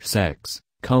 weight, sex,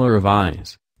 color of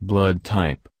eyes, blood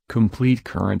type, complete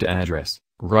current address,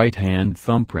 right-hand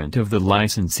thumbprint of the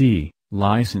licensee,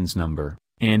 license number,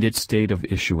 and its date of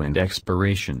issue and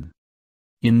expiration.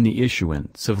 In the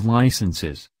issuance of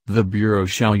licenses, the Bureau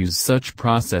shall use such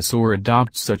process or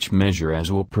adopt such measure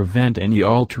as will prevent any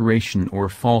alteration or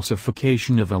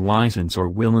falsification of a license or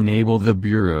will enable the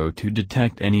Bureau to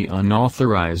detect any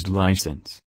unauthorized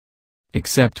license.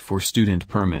 Except for student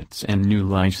permits and new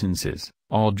licenses,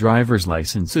 all driver's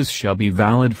licenses shall be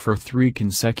valid for 3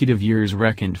 consecutive years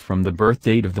reckoned from the birth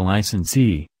date of the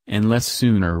licensee, unless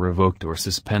sooner revoked or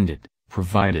suspended,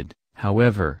 provided,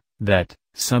 however, that,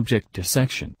 subject to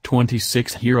Section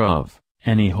 26 hereof,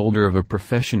 any holder of a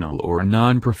professional or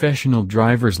non-professional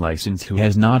driver's license who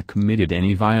has not committed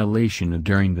any violation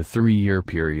during the 3-year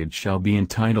period shall be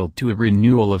entitled to a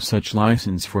renewal of such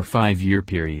license for 5-year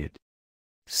period.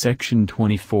 Section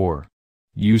 24.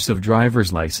 Use of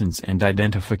driver's license and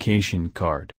identification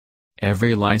card.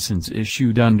 Every license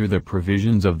issued under the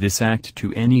provisions of this Act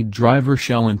to any driver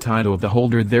shall entitle the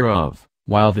holder thereof,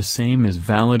 while the same is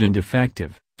valid and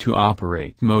effective, to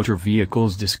operate motor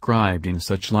vehicles described in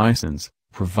such license,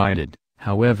 provided,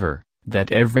 however,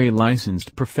 that every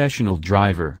licensed professional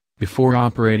driver, before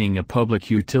operating a public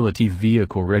utility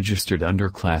vehicle registered under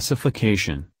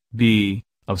Classification B,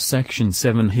 of Section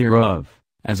 7 hereof,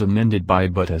 as amended by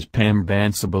but as Pam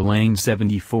Bansabalang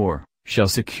 74, shall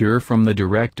secure from the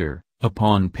director,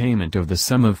 upon payment of the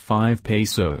sum of 5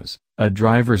 pesos, a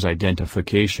driver's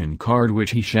identification card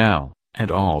which he shall,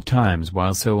 at all times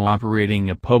while so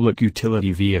operating a public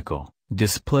utility vehicle,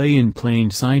 display in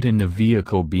plain sight in the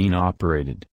vehicle being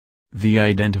operated. The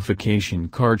identification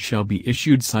card shall be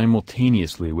issued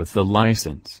simultaneously with the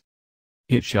license.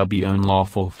 It shall be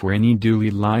unlawful for any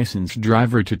duly licensed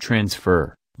driver to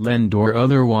transfer, lend or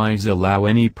otherwise allow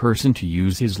any person to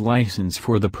use his license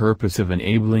for the purpose of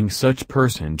enabling such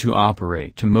person to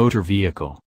operate a motor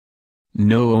vehicle.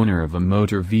 No owner of a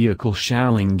motor vehicle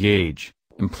shall engage,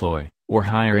 employ, or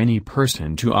hire any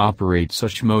person to operate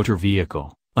such motor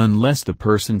vehicle, unless the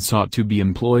person sought to be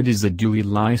employed is a duly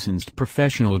licensed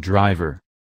professional driver.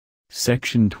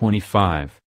 Section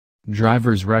 25.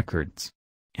 Driver's records.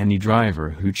 Any driver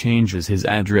who changes his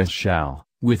address shall,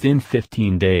 within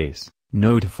 15 days,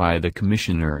 notify the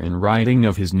Commissioner in writing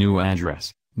of his new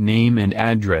address, name and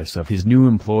address of his new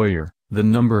employer, the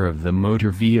number of the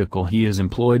motor vehicle he is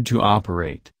employed to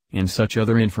operate, and such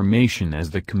other information as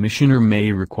the Commissioner may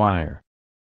require.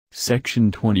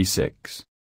 Section 26.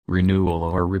 Renewal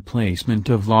or replacement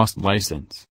of lost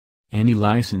license. Any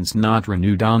license not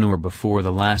renewed on or before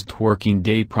the last working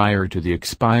day prior to the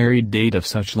expiry date of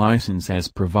such license as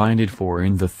provided for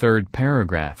in the 3rd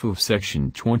paragraph of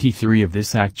Section 23 of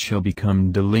this Act shall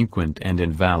become delinquent and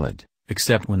invalid,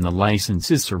 except when the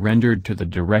license is surrendered to the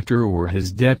director or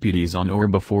his deputies on or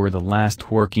before the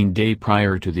last working day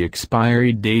prior to the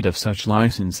expiry date of such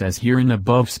license as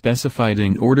hereinabove specified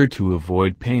in order to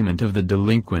avoid payment of the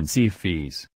delinquency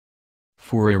fees.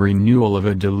 For a renewal of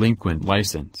a delinquent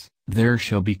license, there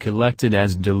shall be collected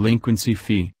as delinquency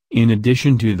fee, in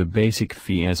addition to the basic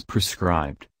fee as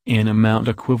prescribed, an amount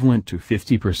equivalent to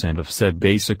 50% of said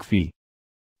basic fee.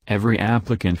 Every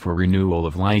applicant for renewal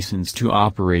of license to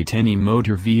operate any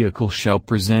motor vehicle shall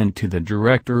present to the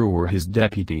director or his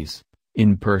deputies,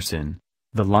 in person,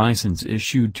 the license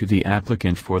issued to the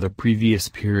applicant for the previous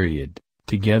period,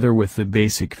 together with the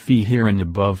basic fee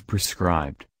hereinabove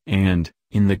prescribed, and,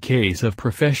 in the case of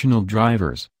professional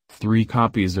drivers, 3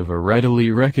 copies of a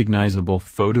readily recognizable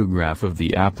photograph of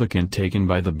the applicant taken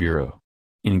by the Bureau.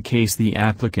 In case the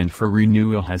applicant for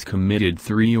renewal has committed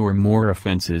 3 or more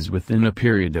offenses within a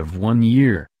period of 1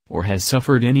 year, or has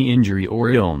suffered any injury or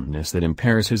illness that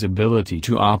impairs his ability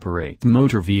to operate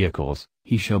motor vehicles,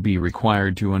 he shall be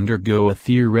required to undergo a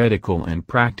theoretical and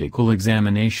practical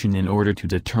examination in order to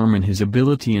determine his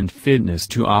ability and fitness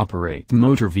to operate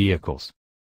motor vehicles.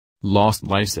 Lost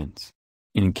license.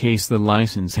 In case the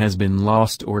license has been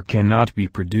lost or cannot be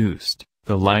produced,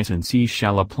 the licensee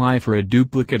shall apply for a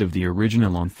duplicate of the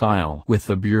original on file with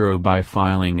the Bureau by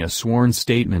filing a sworn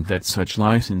statement that such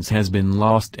license has been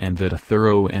lost and that a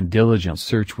thorough and diligent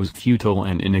search was futile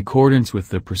and in accordance with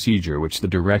the procedure which the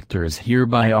Director is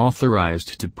hereby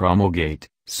authorized to promulgate,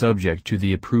 subject to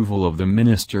the approval of the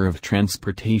Minister of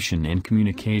Transportation and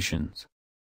Communications.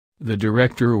 The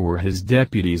Director or his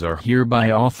deputies are hereby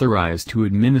authorized to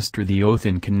administer the oath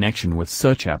in connection with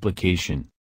such application.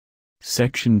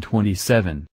 Section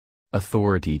 27.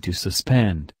 Authority to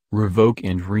suspend, revoke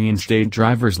and reinstate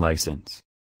driver's license.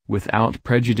 Without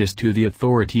prejudice to the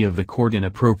authority of the court in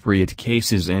appropriate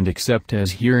cases and except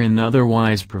as herein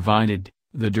otherwise provided,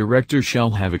 the Director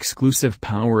shall have exclusive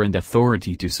power and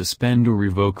authority to suspend or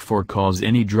revoke for cause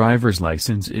any driver's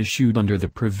license issued under the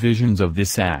provisions of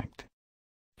this Act.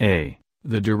 A.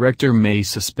 The Director may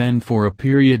suspend for a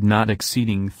period not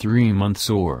exceeding 3 months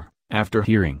or, after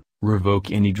hearing, revoke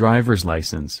any driver's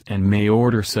license and may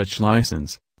order such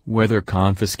license, whether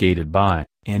confiscated by,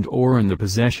 and or in the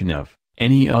possession of,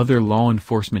 any other law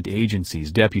enforcement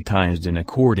agencies deputized in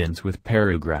accordance with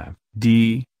paragraph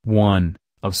D. 1,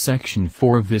 of Section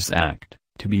 4 of this Act,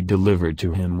 to be delivered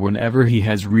to him whenever he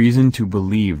has reason to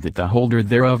believe that the holder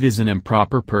thereof is an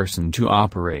improper person to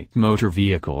operate motor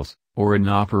vehicles, or in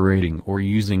operating or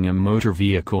using a motor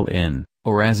vehicle in,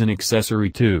 or as an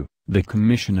accessory to, the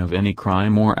commission of any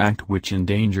crime or act which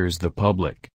endangers the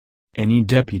public. Any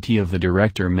deputy of the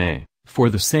Director may, for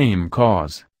the same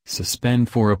cause, suspend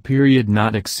for a period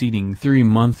not exceeding 3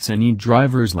 months any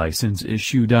driver's license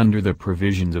issued under the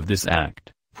provisions of this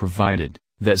Act, provided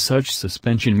that such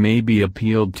suspension may be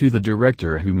appealed to the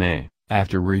Director who may,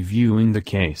 after reviewing the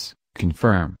case,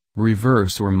 confirm,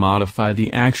 reverse or modify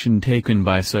the action taken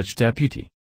by such deputy.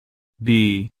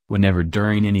 B. Whenever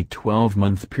during any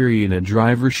 12-month period a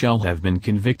driver shall have been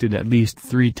convicted at least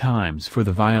 3 times for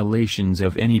the violations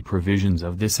of any provisions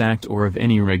of this Act or of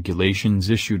any regulations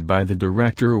issued by the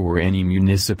Director or any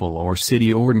municipal or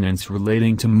city ordinance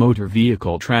relating to motor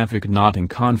vehicle traffic not in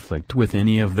conflict with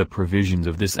any of the provisions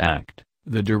of this Act,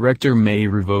 the Director may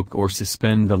revoke or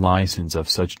suspend the license of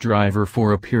such driver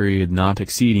for a period not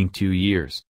exceeding 2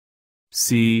 years.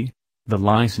 C. The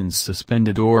license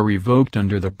suspended or revoked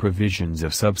under the provisions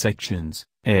of subsections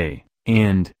A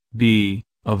and B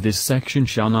of this section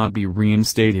shall not be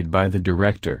reinstated by the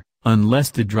Director,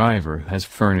 unless the driver has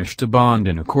furnished a bond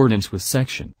in accordance with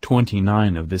Section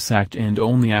 29 of this Act and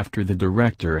only after the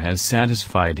Director has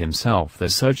satisfied himself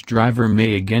that such driver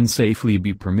may again safely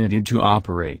be permitted to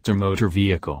operate a motor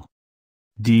vehicle.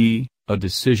 D. A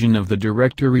decision of the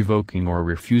Director revoking or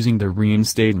refusing the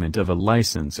reinstatement of a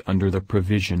license under the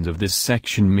provisions of this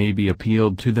section may be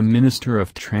appealed to the Minister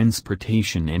of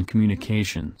Transportation and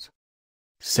Communications.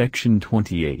 Section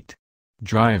 28.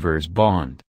 Driver's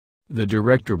Bond. The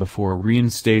Director before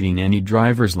reinstating any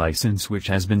driver's license which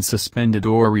has been suspended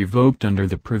or revoked under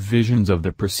the provisions of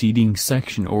the preceding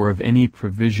section or of any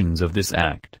provisions of this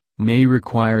Act, may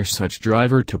require such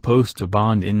driver to post a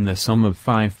bond in the sum of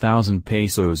 5,000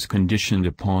 pesos conditioned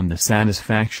upon the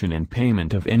satisfaction and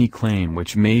payment of any claim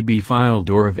which may be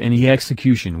filed or of any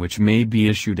execution which may be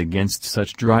issued against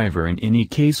such driver in any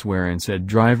case wherein said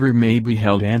driver may be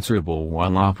held answerable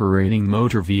while operating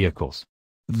motor vehicles.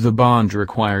 The bond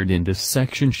required in this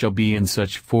section shall be in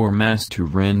such form as to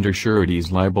render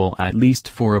sureties liable at least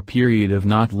for a period of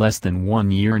not less than 1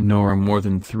 year nor more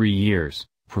than 3 years,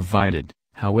 provided,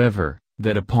 however,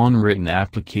 that upon written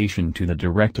application to the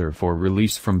Director for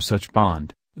release from such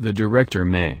bond, the Director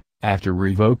may, after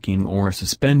revoking or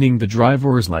suspending the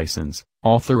driver's license,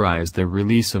 authorize the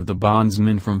release of the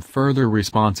bondsman from further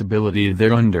responsibility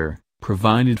thereunder,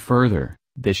 provided further,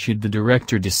 that should the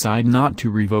Director decide not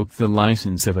to revoke the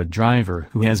license of a driver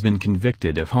who has been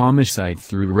convicted of homicide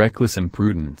through reckless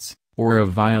imprudence, or of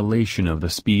violation of the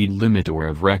speed limit or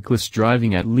of reckless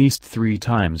driving at least 3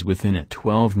 times within a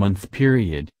 12-month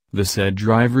period, the said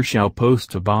driver shall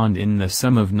post a bond in the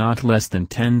sum of not less than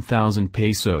 10,000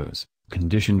 pesos,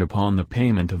 conditioned upon the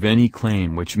payment of any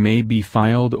claim which may be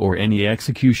filed or any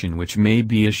execution which may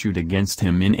be issued against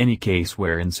him in any case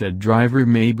wherein said driver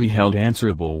may be held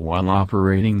answerable while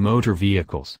operating motor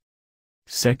vehicles.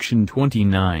 Section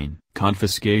 29.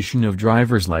 Confiscation of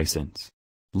driver's license.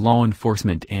 Law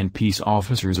enforcement and peace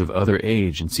officers of other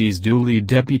agencies duly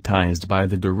deputized by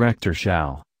the Director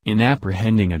shall, in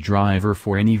apprehending a driver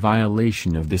for any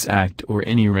violation of this Act or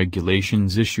any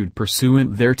regulations issued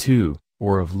pursuant thereto,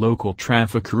 or of local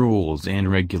traffic rules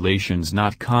and regulations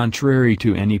not contrary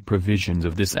to any provisions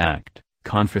of this Act,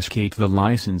 confiscate the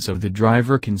license of the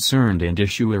driver concerned and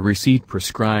issue a receipt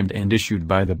prescribed and issued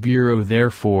by the Bureau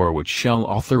therefor which shall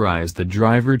authorize the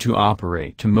driver to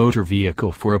operate a motor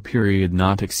vehicle for a period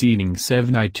not exceeding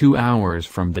 72 hours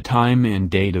from the time and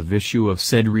date of issue of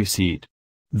said receipt.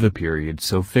 The period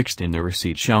so fixed in the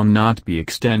receipt shall not be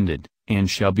extended, and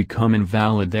shall become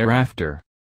invalid thereafter.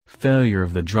 Failure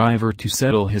of the driver to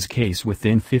settle his case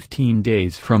within 15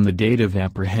 days from the date of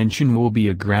apprehension will be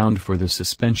a ground for the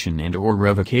suspension and/or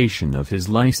revocation of his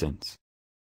license.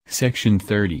 Section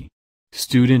 30.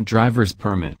 Student driver's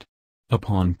permit.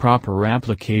 Upon proper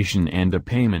application and the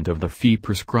payment of the fee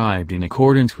prescribed in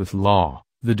accordance with law,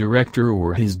 the director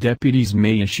or his deputies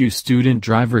may issue student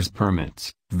driver's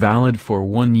permits, valid for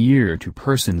 1 year to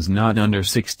persons not under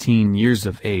 16 years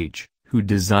of age, who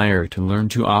desire to learn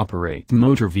to operate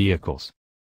motor vehicles.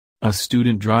 A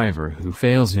student driver who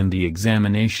fails in the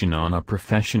examination on a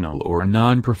professional or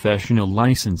non-professional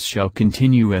license shall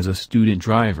continue as a student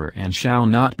driver and shall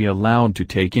not be allowed to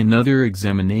take another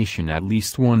examination at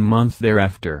least 1 month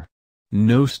thereafter.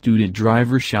 No student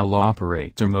driver shall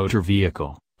operate a motor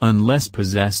vehicle, unless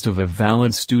possessed of a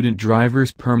valid student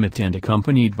driver's permit and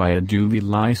accompanied by a duly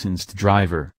licensed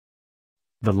driver.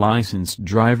 The licensed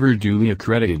driver duly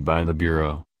accredited by the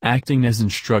Bureau, acting as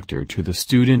instructor to the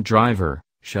student driver,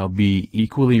 shall be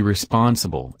equally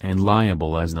responsible and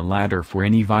liable as the latter for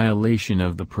any violation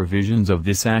of the provisions of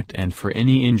this Act and for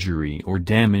any injury or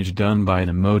damage done by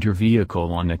the motor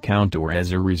vehicle on account or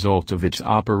as a result of its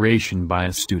operation by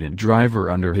a student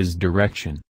driver under his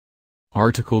direction.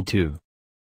 Article 2.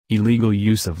 Illegal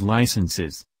use of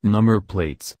licenses, number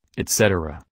plates,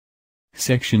 etc.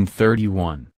 Section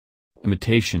 31.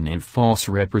 Imitation and false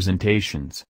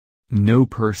representations. No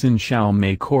person shall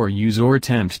make or use or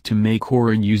attempt to make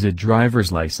or use a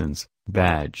driver's license,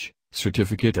 badge,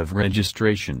 certificate of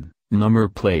registration, number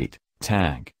plate,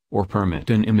 tag, or permit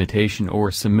in imitation or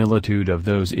similitude of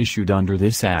those issued under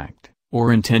this Act,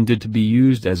 or intended to be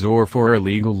used as or for a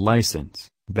legal license,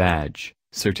 badge,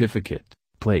 certificate,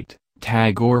 plate,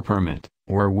 tag or permit,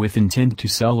 or with intent to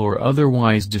sell or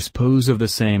otherwise dispose of the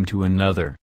same to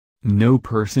another. No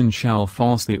person shall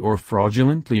falsely or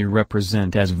fraudulently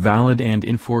represent as valid and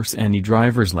enforce any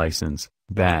driver's license,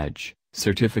 badge,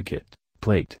 certificate,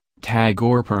 plate, tag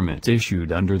or permit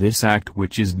issued under this Act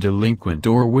which is delinquent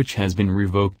or which has been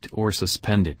revoked or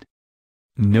suspended.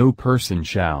 No person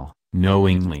shall,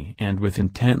 knowingly and with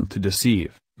intent to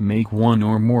deceive, make one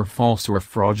or more false or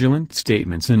fraudulent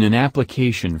statements in an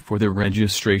application for the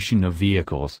registration of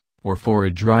vehicles, or for a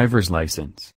driver's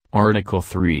license. Article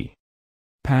 3.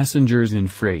 Passengers in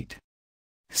freight.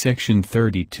 Section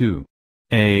 32.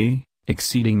 A.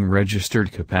 Exceeding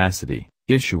registered capacity,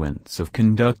 issuance of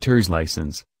conductor's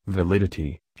license,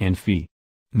 validity, and fee.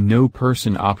 No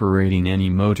person operating any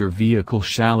motor vehicle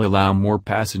shall allow more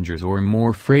passengers or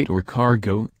more freight or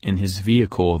cargo in his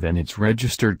vehicle than its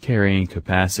registered carrying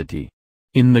capacity.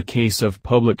 In the case of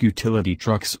public utility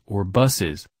trucks or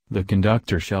buses, the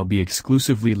conductor shall be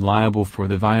exclusively liable for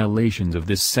the violations of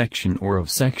this section or of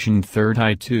Section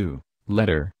 32,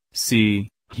 letter C,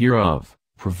 hereof,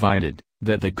 provided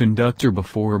that the conductor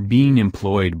before being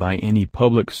employed by any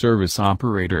public service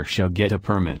operator shall get a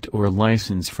permit or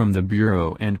license from the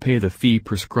Bureau and pay the fee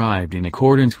prescribed in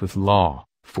accordance with law,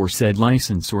 for said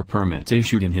license or permit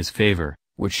issued in his favor,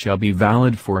 which shall be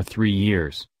valid for 3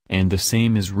 years. And the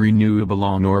same is renewable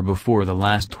on or before the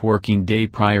last working day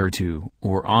prior to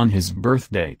or on his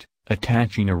birth date,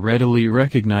 attaching a readily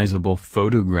recognizable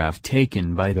photograph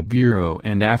taken by the Bureau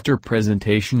and after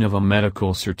presentation of a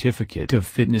medical certificate of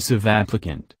fitness of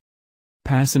applicant.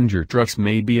 Passenger trucks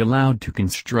may be allowed to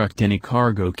construct any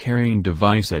cargo-carrying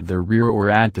device at the rear or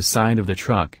at the side of the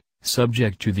truck,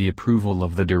 subject to the approval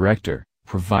of the director,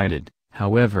 provided,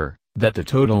 however, that the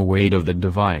total weight of the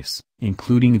device,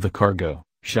 including the cargo,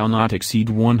 shall not exceed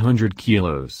 100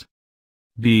 kilos.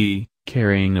 B.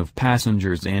 Carrying of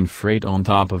passengers and freight on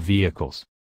top of vehicles.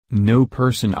 No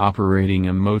person operating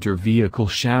a motor vehicle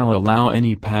shall allow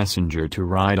any passenger to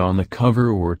ride on the cover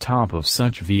or top of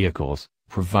such vehicles,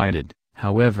 provided,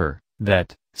 however,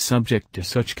 that, subject to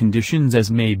such conditions as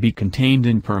may be contained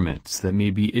in permits that may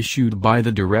be issued by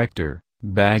the director,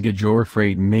 baggage or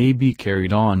freight may be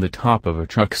carried on the top of a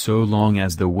truck so long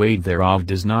as the weight thereof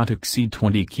does not exceed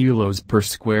 20 kilos per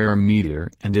square meter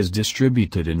and is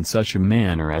distributed in such a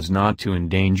manner as not to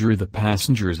endanger the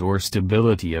passengers or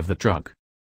stability of the truck.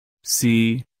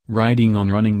 C. Riding on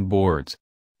running boards.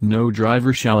 No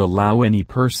driver shall allow any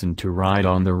person to ride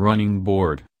on the running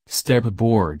board, step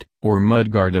board, or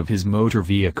mudguard of his motor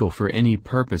vehicle for any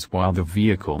purpose while the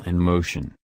vehicle in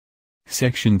motion.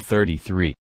 Section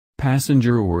 33.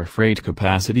 Passenger or freight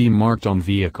capacity marked on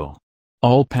vehicle.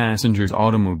 All passengers'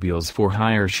 automobiles for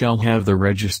hire shall have the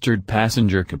registered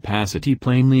passenger capacity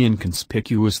plainly and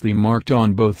conspicuously marked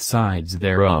on both sides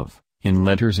thereof, in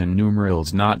letters and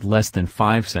numerals not less than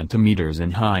 5 centimeters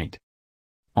in height.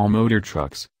 All motor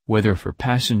trucks, whether for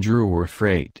passenger or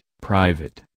freight,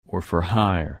 private, or for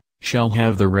hire, shall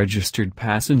have the registered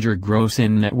passenger gross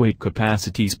and net weight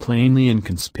capacities plainly and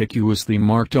conspicuously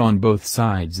marked on both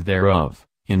sides thereof,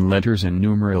 in letters and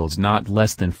numerals not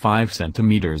less than 5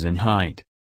 centimeters in height.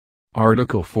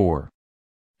 Article 4.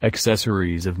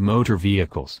 Accessories of motor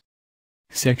vehicles.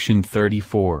 Section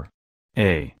 34.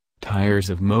 A. Tires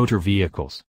of motor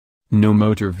vehicles. No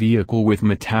motor vehicle with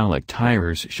metallic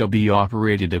tires shall be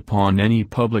operated upon any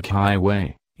public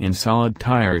highway, and solid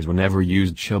tires whenever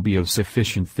used shall be of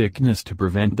sufficient thickness to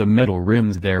prevent the metal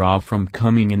rims thereof from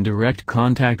coming in direct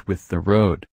contact with the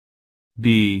road.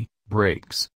 B.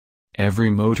 Brakes. Every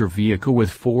motor vehicle with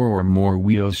 4 or more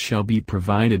wheels shall be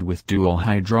provided with dual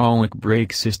hydraulic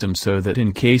brake system so that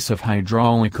in case of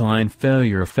hydraulic line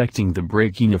failure affecting the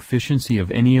braking efficiency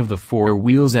of any of the 4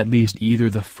 wheels at least either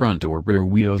the front or rear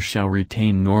wheels shall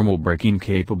retain normal braking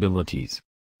capabilities.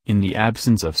 In the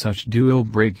absence of such dual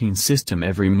braking system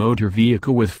every motor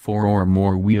vehicle with 4 or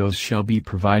more wheels shall be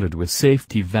provided with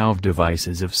safety valve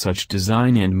devices of such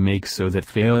design and make so that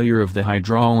failure of the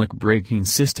hydraulic braking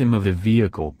system of the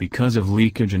vehicle because of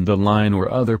leakage in the line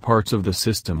or other parts of the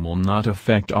system will not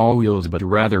affect all wheels but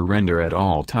rather render at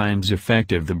all times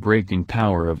effective the braking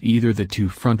power of either the 2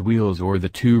 front wheels or the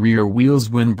 2 rear wheels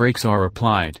when brakes are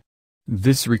applied.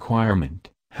 This requirement,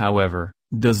 however,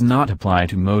 does not apply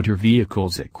to motor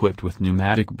vehicles equipped with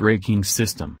pneumatic braking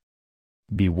system.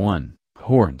 B1.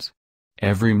 Horns.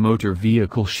 Every motor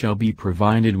vehicle shall be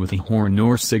provided with a horn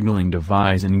or signaling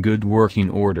device in good working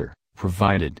order,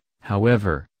 provided,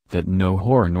 however, that no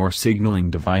horn or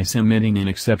signaling device emitting an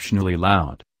exceptionally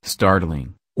loud,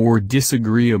 startling, or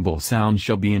disagreeable sound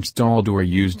shall be installed or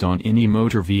used on any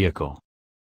motor vehicle.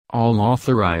 All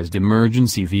authorized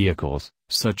emergency vehicles,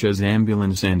 such as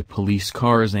ambulance and police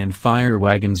cars and fire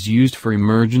wagons used for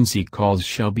emergency calls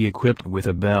shall be equipped with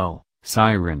a bell,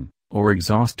 siren, or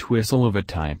exhaust whistle of a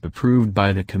type approved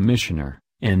by the Commissioner,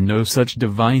 and no such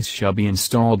device shall be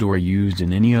installed or used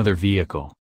in any other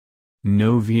vehicle.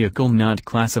 No vehicle not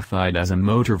classified as a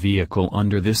motor vehicle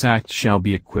under this Act shall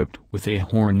be equipped with a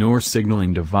horn or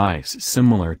signaling device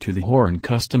similar to the horn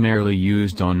customarily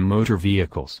used on motor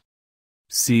vehicles.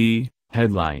 C.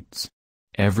 Headlights.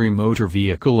 Every motor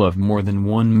vehicle of more than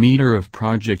 1 meter of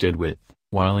projected width,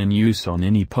 while in use on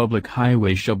any public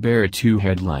highway shall bear 2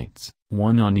 headlights,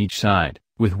 one on each side,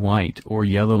 with white or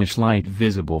yellowish light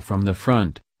visible from the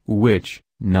front, which,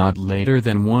 not later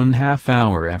than 1/2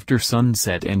 hour after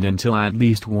sunset and until at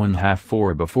least 1/2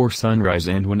 hour before sunrise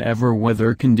and whenever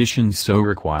weather conditions so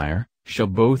require, shall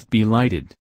both be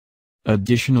lighted.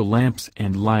 Additional lamps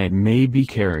and light may be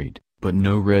carried, but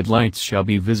no red lights shall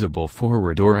be visible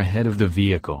forward or ahead of the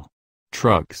vehicle.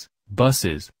 Trucks,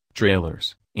 buses,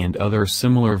 trailers, and other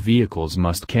similar vehicles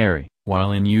must carry,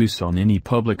 while in use on any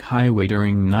public highway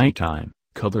during nighttime,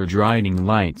 colored riding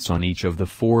lights on each of the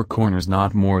 4 corners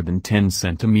not more than 10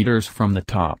 centimeters from the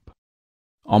top.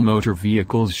 All motor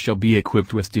vehicles shall be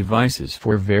equipped with devices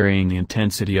for varying the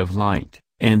intensity of light,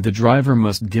 and the driver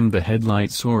must dim the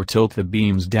headlights or tilt the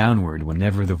beams downward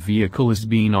whenever the vehicle is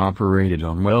being operated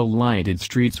on well-lighted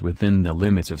streets within the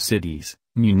limits of cities,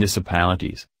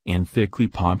 municipalities, and thickly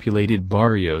populated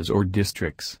barrios or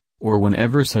districts, or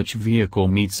whenever such vehicle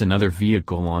meets another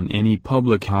vehicle on any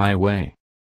public highway.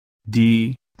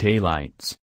 D.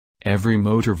 Taillights. Every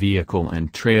motor vehicle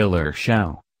and trailer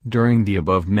shall, during the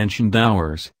above-mentioned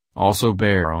hours, also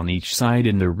bear on each side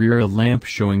in the rear a lamp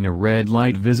showing a red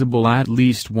light visible at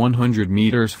least 100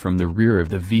 meters from the rear of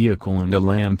the vehicle and a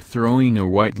lamp throwing a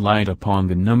white light upon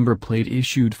the number plate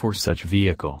issued for such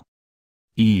vehicle.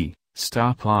 E.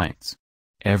 Stoplights.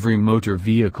 Every motor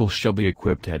vehicle shall be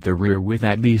equipped at the rear with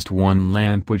at least 1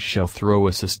 lamp which shall throw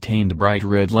a sustained bright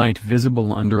red light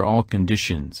visible under all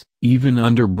conditions, even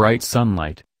under bright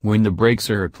sunlight, when the brakes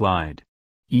are applied.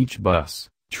 Each bus,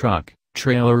 truck,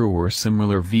 trailer or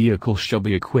similar vehicle shall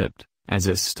be equipped, as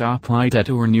a stoplight at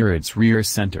or near its rear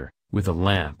center, with a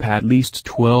lamp at least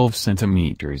 12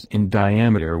 centimeters in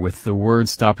diameter with the word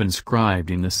stop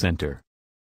inscribed in the center.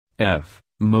 F.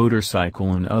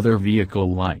 Motorcycle and other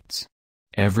vehicle lights.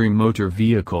 Every motor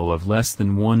vehicle of less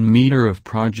than 1 meter of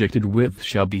projected width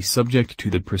shall be subject to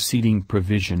the preceding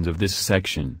provisions of this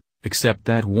section, except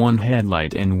that 1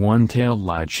 headlight and 1 tail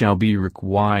light shall be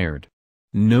required.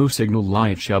 No signal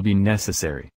light shall be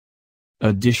necessary.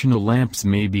 Additional lamps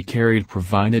may be carried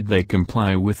provided they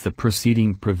comply with the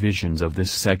preceding provisions of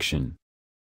this section.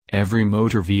 Every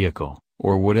motor vehicle,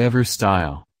 or whatever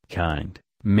style, kind,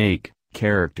 make,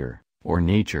 character, or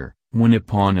nature, when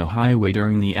upon a highway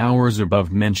during the hours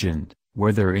above mentioned,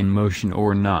 whether in motion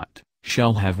or not,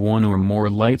 shall have 1 or more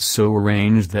lights so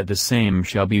arranged that the same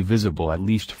shall be visible at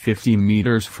least 50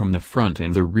 meters from the front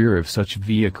and the rear of such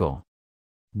vehicle.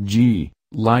 G.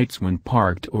 Lights when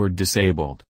parked or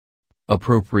disabled.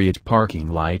 Appropriate parking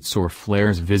lights or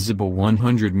flares visible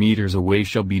 100 meters away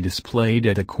shall be displayed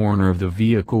at a corner of the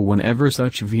vehicle whenever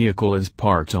such vehicle is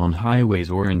parked on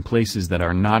highways or in places that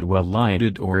are not well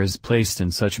lighted or is placed in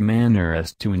such manner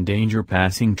as to endanger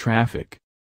passing traffic.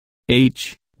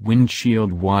 H.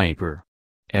 Windshield wiper.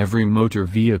 Every motor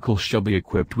vehicle shall be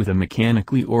equipped with a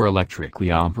mechanically or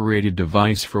electrically operated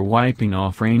device for wiping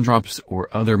off raindrops or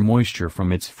other moisture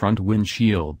from its front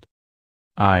windshield.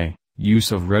 I.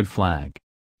 Use of red flag.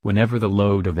 Whenever the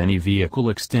load of any vehicle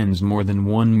extends more than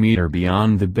 1 meter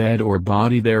beyond the bed or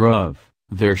body thereof,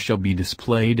 there shall be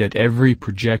displayed at every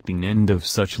projecting end of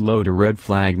such load a red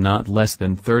flag not less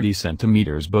than 30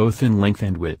 centimeters both in length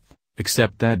and width,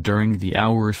 except that during the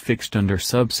hours fixed under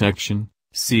subsection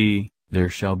C, there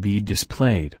shall be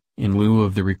displayed, in lieu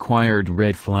of the required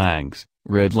red flags,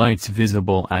 red lights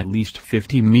visible at least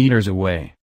 50 meters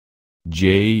away.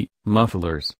 J.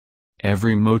 Mufflers.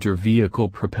 Every motor vehicle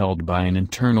propelled by an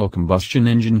internal combustion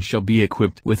engine shall be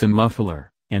equipped with a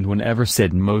muffler, and whenever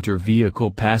said motor vehicle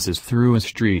passes through a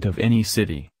street of any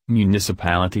city,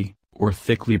 municipality, or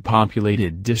thickly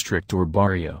populated district or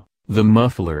barrio, the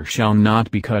muffler shall not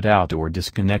be cut out or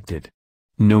disconnected.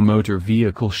 No motor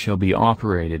vehicle shall be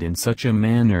operated in such a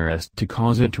manner as to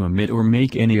cause it to emit or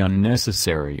make any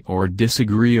unnecessary or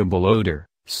disagreeable odor,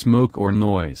 smoke or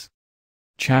noise.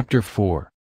 Chapter 4.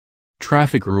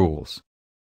 Traffic Rules.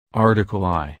 Article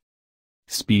I.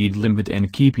 Speed limit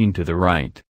and keeping to the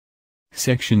right.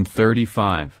 Section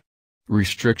 35.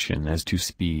 Restriction as to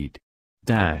speed.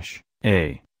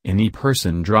 A. Any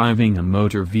person driving a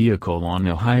motor vehicle on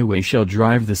a highway shall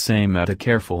drive the same at a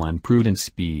careful and prudent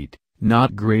speed,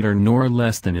 not greater nor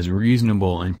less than is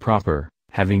reasonable and proper,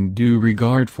 having due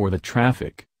regard for the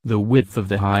traffic, the width of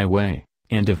the highway,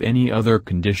 and of any other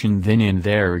condition then and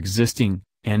there existing,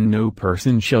 and no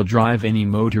person shall drive any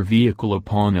motor vehicle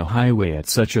upon a highway at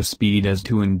such a speed as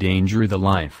to endanger the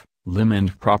life, limb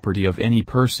and property of any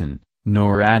person,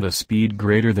 nor at a speed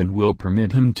greater than will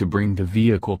permit him to bring the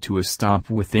vehicle to a stop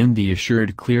within the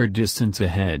assured clear distance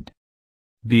ahead.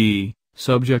 B.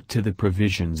 Subject to the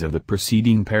provisions of the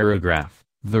preceding paragraph,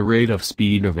 the rate of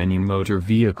speed of any motor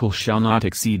vehicle shall not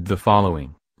exceed the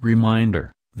following.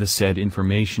 Reminder: the said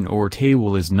information or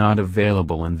table is not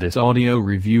available in this audio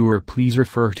review, or please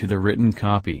refer to the written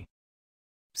copy.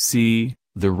 C.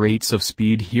 The rates of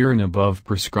speed here and above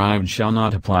prescribed shall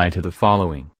not apply to the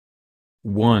following.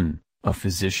 1. A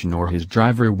physician or his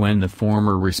driver when the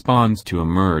former responds to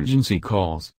emergency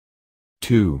calls.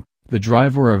 2. The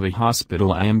driver of a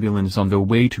hospital ambulance on the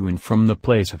way to and from the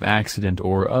place of accident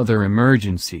or other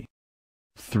emergency.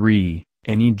 3.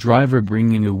 Any driver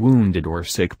bringing a wounded or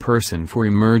sick person for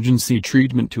emergency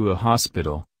treatment to a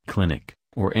hospital, clinic,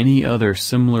 or any other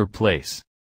similar place.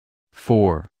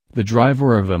 4. The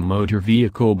driver of a motor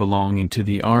vehicle belonging to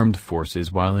the armed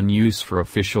forces while in use for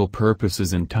official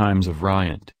purposes in times of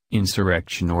riot,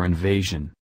 insurrection or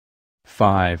invasion.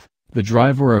 5. The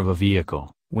driver of a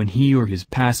vehicle, when he or his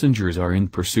passengers are in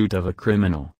pursuit of a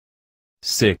criminal.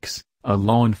 6. A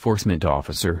law enforcement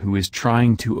officer who is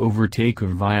trying to overtake a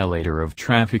violator of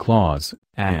traffic laws,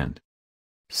 and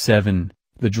 7.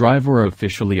 The driver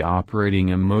officially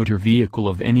operating a motor vehicle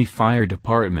of any fire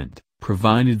department,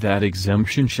 provided that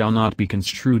exemption shall not be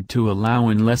construed to allow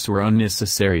unless or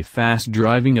unnecessary fast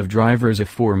driving of drivers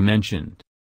aforementioned.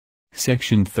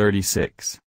 Section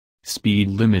 36. Speed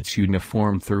limits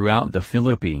uniform throughout the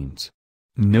Philippines.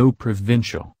 No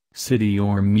provincial, city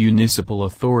or municipal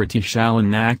authority shall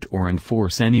enact or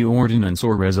enforce any ordinance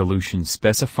or resolution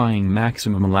specifying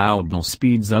maximum allowable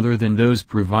speeds other than those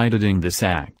provided in this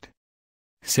act.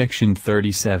 Section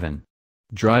 37.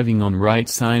 Driving on right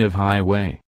side of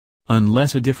highway.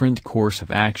 Unless a different course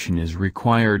of action is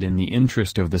required in the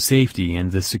interest of the safety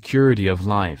and the security of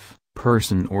life,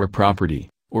 person or property,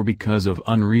 or because of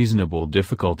unreasonable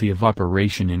difficulty of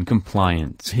operation in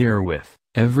compliance herewith,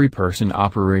 every person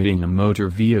operating a motor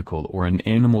vehicle or an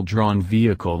animal-drawn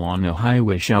vehicle on a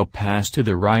highway shall pass to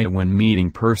the right when meeting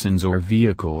persons or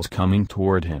vehicles coming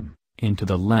toward him, and to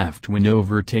the left when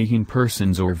overtaking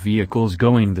persons or vehicles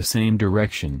going the same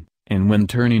direction, and when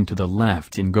turning to the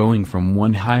left in going from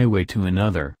one highway to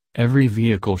another. Every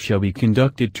vehicle shall be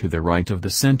conducted to the right of the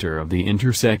center of the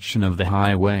intersection of the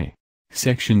highway.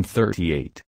 Section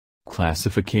 38.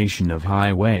 Classification of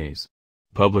highways.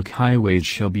 Public highways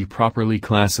shall be properly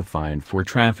classified for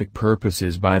traffic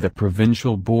purposes by the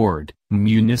provincial board,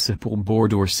 municipal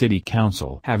board or city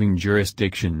council having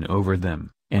jurisdiction over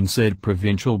them, and said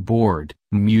provincial board,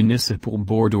 municipal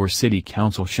board or city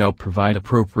council shall provide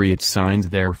appropriate signs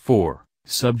therefor,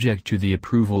 subject to the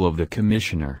approval of the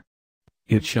commissioner.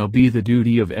 It shall be the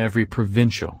duty of every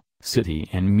provincial, City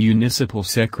and Municipal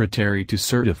Secretary to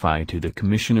certify to the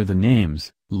Commissioner the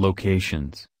names,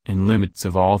 locations, and limits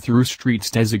of all through streets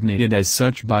designated as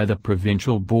such by the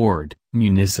Provincial Board,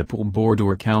 Municipal Board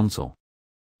or Council.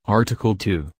 Article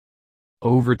 2.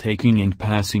 Overtaking and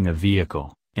passing a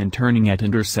vehicle, and turning at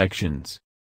intersections.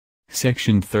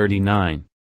 Section 39.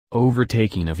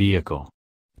 Overtaking a vehicle.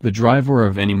 The driver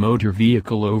of any motor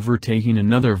vehicle overtaking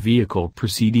another vehicle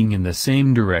proceeding in the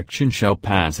same direction shall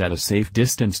pass at a safe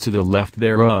distance to the left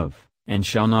thereof, and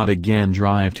shall not again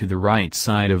drive to the right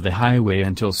side of the highway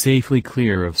until safely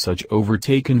clear of such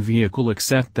overtaken vehicle,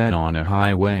 except that on a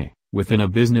highway, within a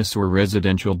business or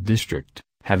residential district,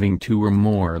 having 2 or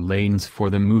more lanes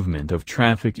for the movement of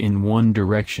traffic in one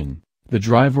direction, the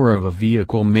driver of a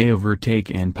vehicle may overtake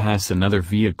and pass another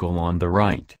vehicle on the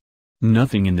right.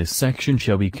 Nothing in this section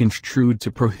shall be construed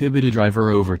to prohibit a driver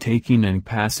overtaking and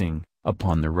passing,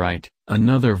 upon the right,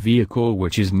 another vehicle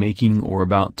which is making or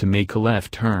about to make a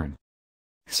left turn.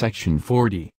 Section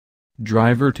 40.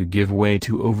 Driver to give way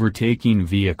to overtaking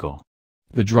vehicle.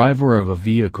 The driver of a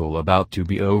vehicle about to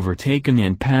be overtaken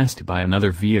and passed by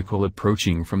another vehicle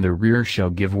approaching from the rear shall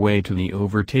give way to the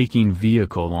overtaking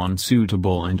vehicle on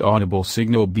suitable and audible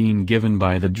signal being given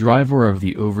by the driver of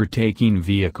the overtaking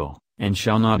vehicle, and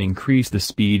shall not increase the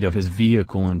speed of his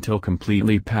vehicle until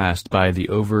completely passed by the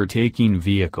overtaking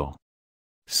vehicle.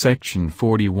 Section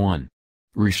 41.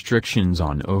 Restrictions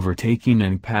on overtaking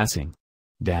and passing.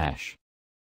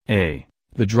 A.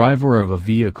 The driver of a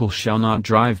vehicle shall not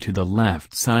drive to the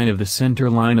left side of the center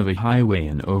line of a highway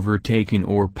in overtaking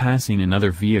or passing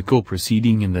another vehicle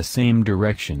proceeding in the same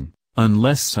direction,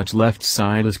 unless such left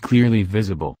side is clearly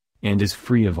visible, and is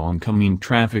free of oncoming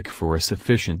traffic for a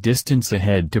sufficient distance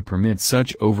ahead to permit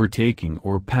such overtaking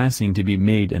or passing to be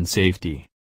made in safety.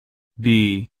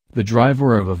 B. The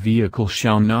driver of a vehicle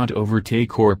shall not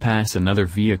overtake or pass another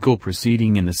vehicle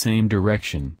proceeding in the same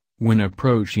direction, when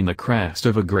approaching the crest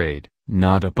of a grade,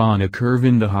 not upon a curve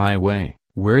in the highway,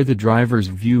 where the driver's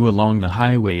view along the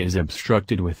highway is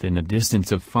obstructed within a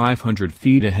distance of 500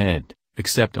 feet ahead,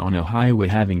 except on a highway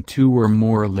having 2 or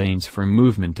more lanes for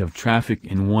movement of traffic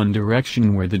in one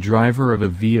direction where the driver of a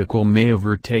vehicle may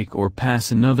overtake or pass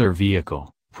another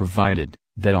vehicle, provided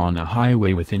that on a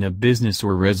highway within a business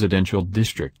or residential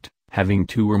district, having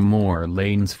 2 or more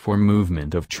lanes for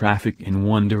movement of traffic in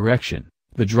one direction,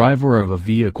 the driver of a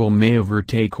vehicle may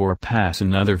overtake or pass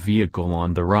another vehicle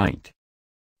on the right.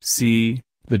 C.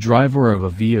 The driver of a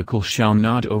vehicle shall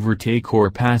not overtake or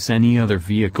pass any other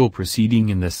vehicle proceeding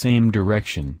in the same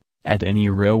direction, at any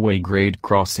railway grade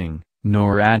crossing,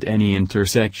 nor at any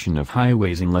intersection of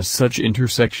highways unless such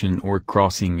intersection or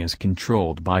crossing is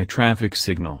controlled by traffic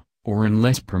signal, or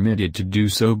unless permitted to do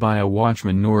so by a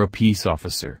watchman or a peace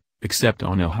officer, except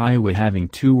on a highway having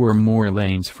 2 or more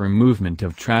lanes for movement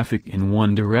of traffic in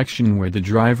one direction where the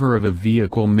driver of a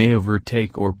vehicle may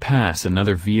overtake or pass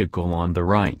another vehicle on the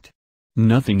right.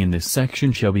 Nothing in this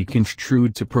section shall be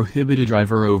construed to prohibit a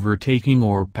driver overtaking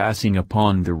or passing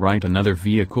upon the right another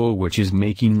vehicle which is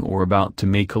making or about to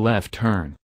make a left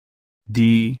turn.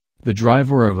 D. The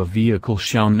driver of a vehicle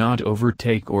shall not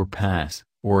overtake or pass,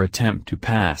 or attempt to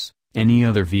pass, any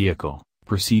other vehicle,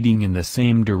 proceeding in the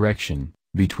same direction,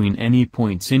 between any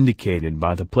points indicated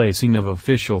by the placing of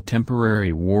official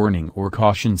temporary warning or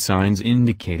caution signs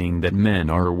indicating that men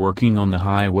are working on the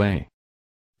highway.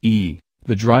 E.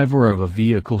 The driver of a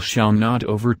vehicle shall not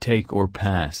overtake or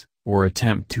pass, or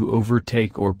attempt to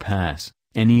overtake or pass,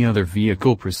 any other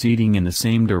vehicle proceeding in the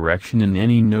same direction in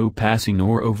any no passing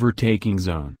or overtaking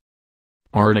zone.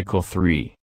 Article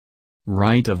 3.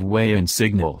 Right of way and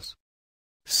signals.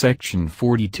 Section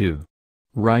 42.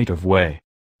 Right of way.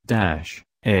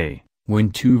 A.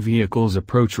 When 2 vehicles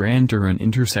approach or enter an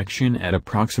intersection at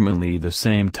approximately the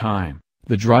same time,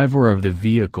 the driver of the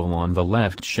vehicle on the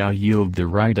left shall yield the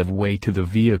right of way to the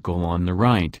vehicle on the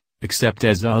right, except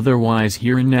as otherwise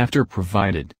hereinafter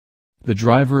provided. The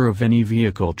driver of any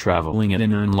vehicle traveling at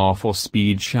an unlawful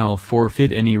speed shall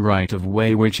forfeit any right of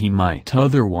way which he might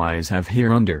otherwise have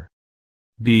hereunder.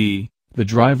 B. The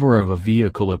driver of a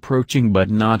vehicle approaching but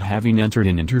not having entered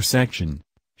an intersection,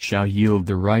 shall yield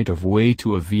the right of way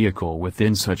to a vehicle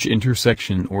within such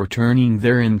intersection or turning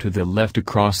therein to the left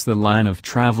across the line of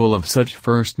travel of such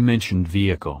first-mentioned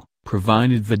vehicle,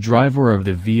 provided the driver of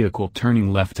the vehicle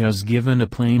turning left has given a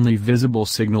plainly visible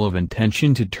signal of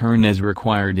intention to turn as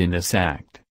required in this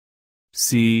act.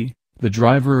 C. The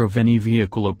driver of any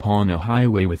vehicle upon a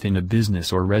highway within a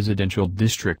business or residential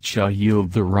district shall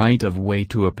yield the right of way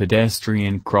to a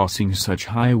pedestrian crossing such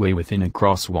highway within a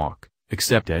crosswalk,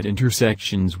 except at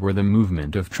intersections where the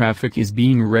movement of traffic is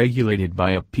being regulated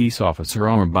by a peace officer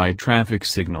or by traffic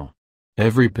signal.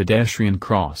 Every pedestrian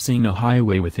crossing a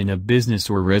highway within a business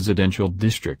or residential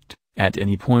district, at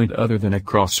any point other than a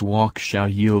crosswalk shall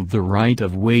yield the right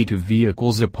of way to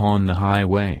vehicles upon the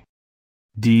highway.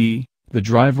 D. The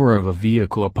driver of a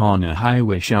vehicle upon a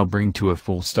highway shall bring to a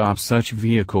full stop such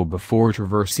vehicle before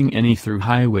traversing any through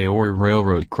highway or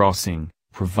railroad crossing,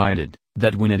 provided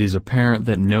that when it is apparent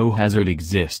that no hazard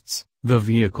exists, the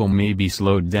vehicle may be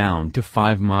slowed down to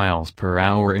 5 miles per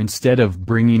hour instead of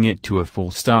bringing it to a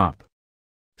full stop.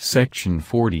 Section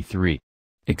 43.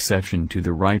 Exception to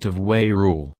the right-of-way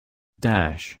rule.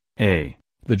 A.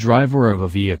 The driver of a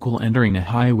vehicle entering a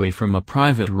highway from a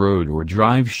private road or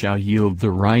drive shall yield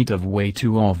the right-of-way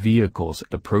to all vehicles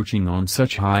approaching on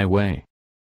such highway.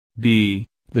 B.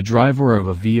 The driver of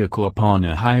a vehicle upon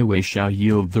a highway shall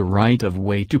yield the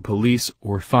right-of-way to police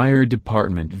or fire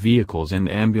department vehicles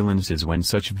and ambulances when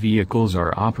such vehicles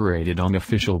are operated on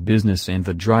official business and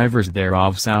the drivers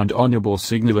thereof sound audible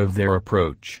signal of their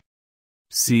approach.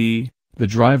 C. The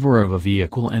driver of a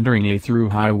vehicle entering a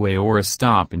through highway or a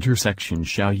stop intersection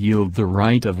shall yield the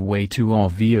right-of-way to all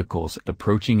vehicles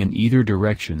approaching in either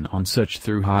direction on such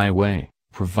through highway,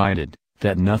 provided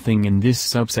that nothing in this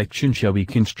subsection shall be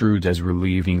construed as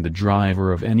relieving the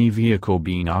driver of any vehicle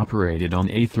being operated on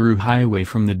a through highway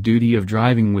from the duty of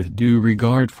driving with due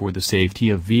regard for the safety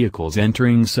of vehicles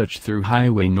entering such through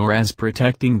highway nor as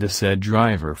protecting the said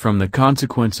driver from the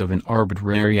consequence of an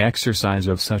arbitrary exercise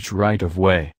of such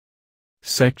right-of-way.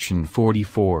 Section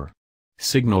 44.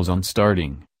 Signals on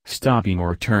starting, stopping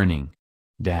or turning.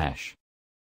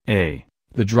 A.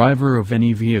 The driver of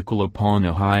any vehicle upon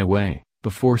a highway,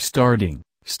 before starting,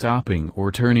 stopping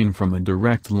or turning from a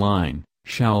direct line,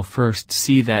 shall first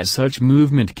see that such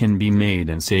movement can be made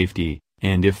in safety,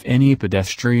 and if any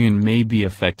pedestrian may be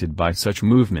affected by such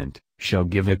movement, shall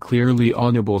give a clearly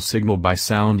audible signal by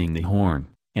sounding the horn,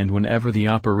 and whenever the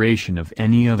operation of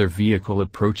any other vehicle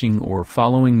approaching or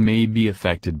following may be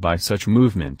affected by such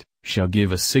movement, shall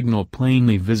give a signal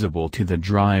plainly visible to the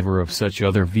driver of such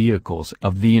other vehicles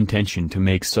of the intention to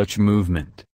make such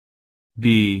movement.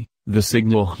 B. The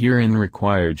signal herein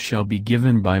required shall be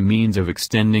given by means of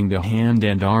extending the hand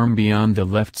and arm beyond the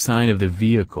left side of the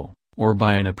vehicle, or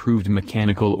by an approved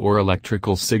mechanical or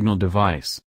electrical signal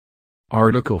device.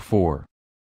 Article 4.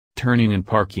 Turning and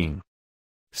parking.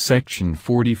 Section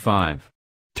 45.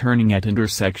 Turning at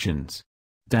intersections.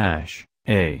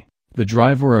 A. The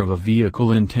driver of a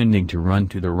vehicle intending to run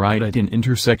to the right at an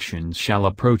intersection shall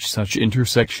approach such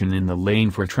intersection in the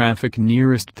lane for traffic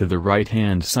nearest to the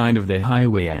right-hand side of the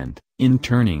highway and, in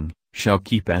turning, shall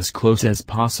keep as close as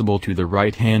possible to the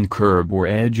right-hand curb or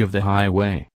edge of the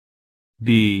highway.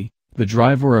 B. The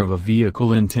driver of a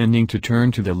vehicle intending to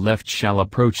turn to the left shall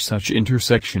approach such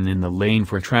intersection in the lane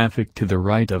for traffic to the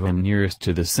right of and nearest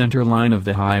to the center line of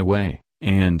the highway,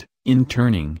 and, in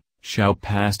turning, shall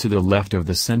pass to the left of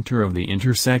the center of the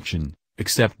intersection,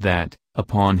 except that,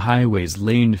 upon highways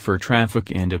laned for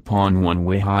traffic and upon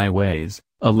one-way highways,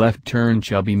 a left turn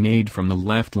shall be made from the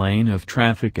left lane of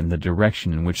traffic in the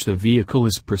direction in which the vehicle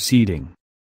is proceeding.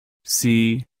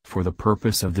 C. For the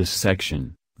purpose of this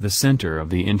section, the center of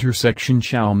the intersection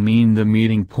shall mean the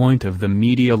meeting point of the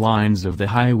medial lines of the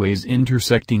highways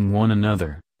intersecting one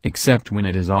another, except when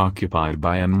it is occupied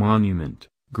by a monument,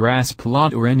 grass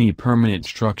plot or any permanent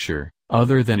structure,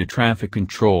 other than a traffic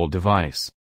control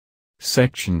device.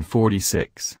 Section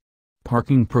 46.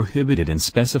 Parking prohibited in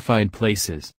specified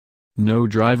places. No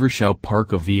driver shall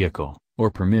park a vehicle,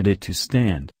 or permit it to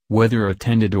stand, whether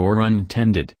attended or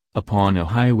unattended, upon a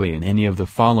highway in any of the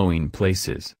following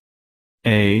places.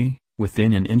 A.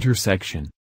 Within an intersection.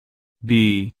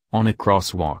 B. On a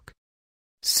crosswalk.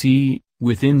 C.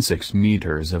 Within 6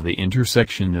 meters of the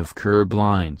intersection of curb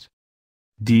lines.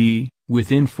 D.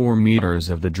 Within 4 meters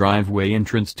of the driveway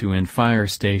entrance to an fire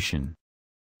station.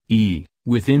 E.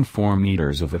 Within 4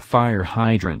 meters of a fire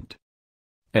hydrant.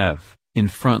 F. In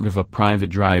front of a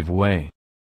private driveway.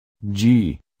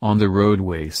 G. On the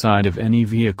roadway side of any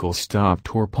vehicle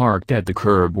stopped or parked at the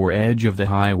curb or edge of the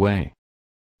highway.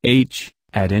 H.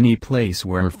 At any place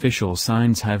where official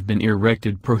signs have been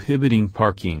erected prohibiting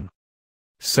parking.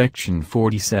 Section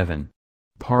 47.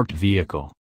 Parked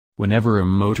vehicle. Whenever a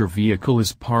motor vehicle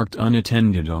is parked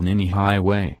unattended on any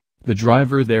highway, the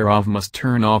driver thereof must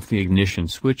turn off the ignition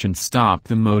switch and stop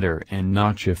the motor and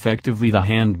notch effectively the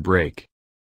handbrake.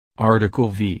 Article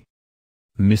V.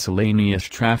 Miscellaneous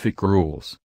traffic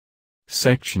rules.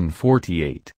 Section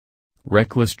 48.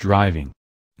 Reckless driving.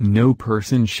 No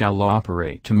person shall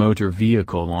operate a motor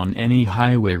vehicle on any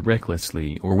highway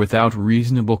recklessly or without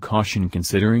reasonable caution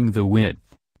considering the width,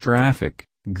 traffic,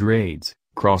 grades,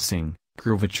 crossing,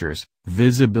 curvatures,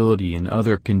 visibility and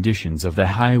other conditions of the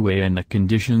highway and the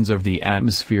conditions of the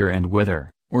atmosphere and weather,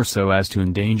 or so as to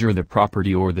endanger the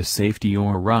property or the safety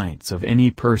or rights of any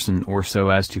person or so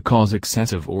as to cause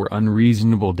excessive or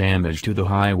unreasonable damage to the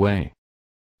highway.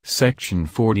 Section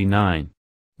 49.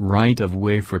 Right of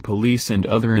way for police and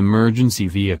other emergency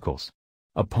vehicles.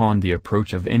 Upon the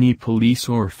approach of any police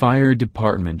or fire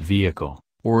department vehicle,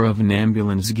 or of an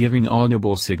ambulance giving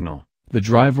audible signal, the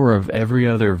driver of every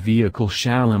other vehicle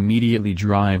shall immediately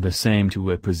drive the same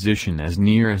to a position as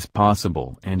near as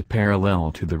possible and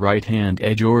parallel to the right-hand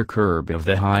edge or curb of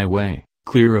the highway,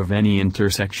 clear of any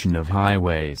intersection of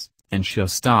highways, and shall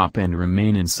stop and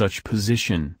remain in such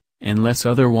position, unless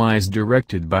otherwise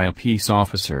directed by a peace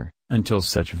officer, until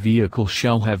such vehicle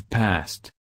shall have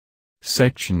passed.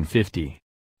 Section 50.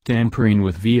 Tampering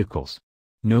with vehicles.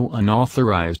 No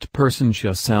unauthorized person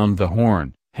shall sound the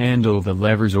horn, handle the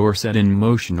levers or set in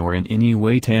motion or in any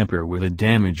way tamper with a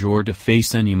damage or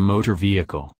deface any motor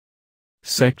vehicle.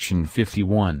 Section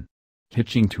 51.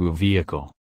 Hitching to a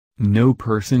vehicle. No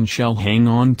person shall hang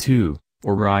on to,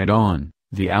 or ride on,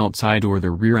 the outside or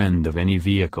the rear end of any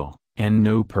vehicle, and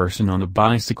no person on a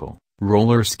bicycle,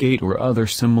 roller skate or other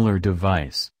similar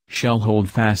device, shall hold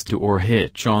fast to or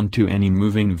hitch on to any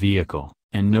moving vehicle,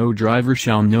 and no driver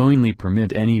shall knowingly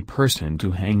permit any person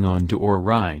to hang on to or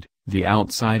ride the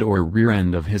outside or rear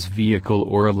end of his vehicle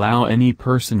or allow any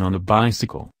person on a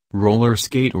bicycle, roller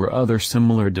skate or other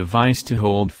similar device to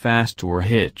hold fast or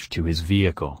hitch to his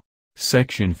vehicle.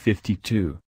 Section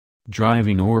 52.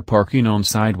 Driving or parking on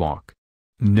sidewalk.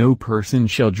 No person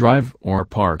shall drive or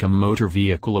park a motor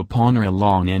vehicle upon or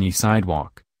along any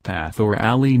sidewalk, path or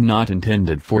alley not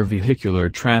intended for vehicular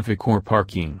traffic or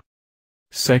parking.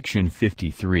 Section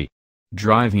 53.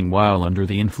 Driving while under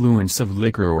the influence of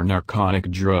liquor or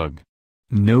narcotic drug.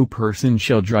 No person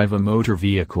shall drive a motor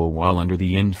vehicle while under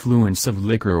the influence of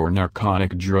liquor or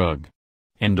narcotic drug.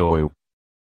 And oil.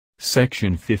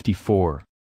 Section 54.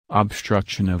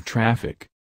 Obstruction of traffic.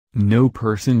 No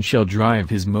person shall drive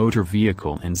his motor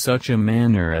vehicle in such a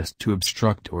manner as to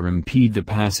obstruct or impede the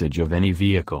passage of any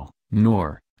vehicle,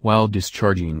 nor, while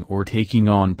discharging or taking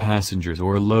on passengers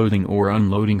or loading or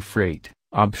unloading freight,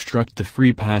 obstruct the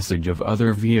free passage of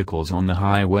other vehicles on the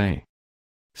highway.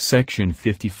 Section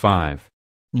 55.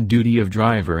 Duty of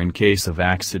driver in case of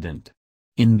accident.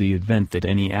 In the event that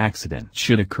any accident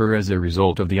should occur as a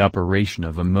result of the operation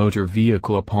of a motor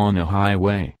vehicle upon a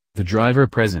highway, the driver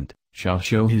present shall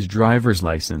show his driver's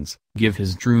license, give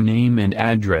his true name and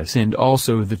address and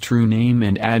also the true name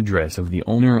and address of the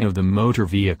owner of the motor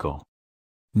vehicle.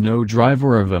 No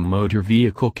driver of a motor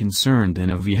vehicle concerned in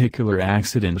a vehicular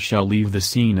accident shall leave the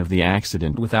scene of the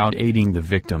accident without aiding the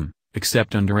victim,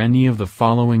 except under any of the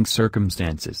following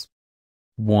circumstances.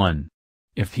 1.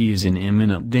 If he is in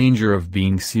imminent danger of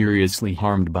being seriously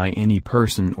harmed by any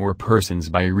person or persons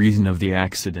by reason of the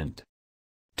accident.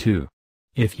 2.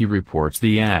 If he reports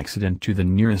the accident to the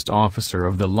nearest officer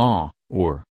of the law,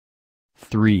 or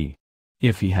 3.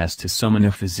 If he has to summon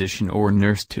a physician or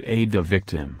nurse to aid the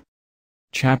victim.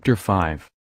 Chapter 5.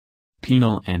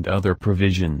 Penal and other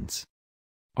provisions.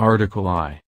 Article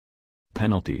I.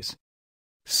 Penalties.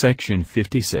 Section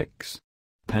 56.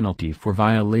 Penalty for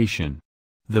violation.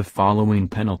 The following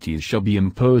penalties shall be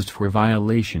imposed for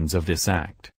violations of this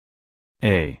Act.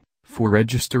 A. For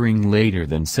registering later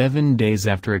than 7 days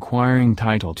after acquiring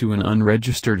title to an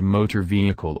unregistered motor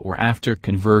vehicle or after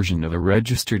conversion of a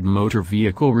registered motor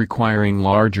vehicle requiring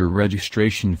larger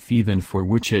registration fee than for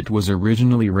which it was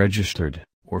originally registered,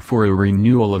 or for a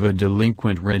renewal of a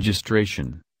delinquent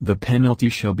registration, the penalty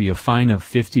shall be a fine of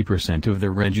 50% of the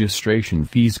registration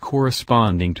fees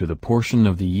corresponding to the portion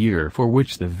of the year for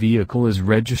which the vehicle is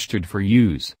registered for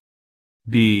use.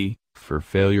 B. For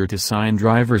failure to sign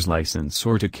driver's license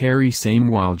or to carry same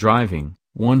while driving,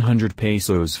 100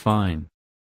 pesos fine.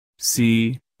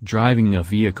 C. Driving a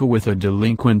vehicle with a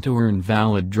delinquent or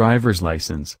invalid driver's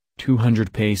license,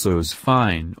 200 pesos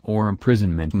fine or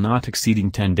imprisonment not exceeding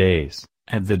 10 days,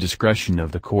 at the discretion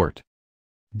of the court.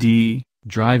 D.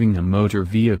 Driving a motor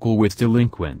vehicle with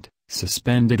delinquent,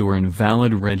 suspended or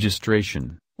invalid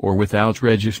registration, or without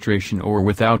registration or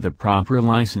without the proper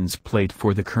license plate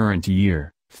for the current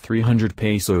year, 300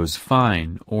 pesos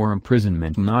fine or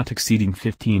imprisonment not exceeding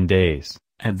 15 days,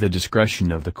 at the discretion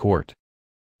of the court.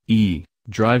 E.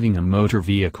 Driving a motor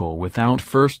vehicle without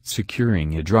first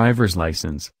securing a driver's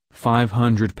license,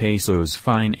 500 pesos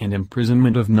fine and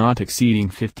imprisonment of not exceeding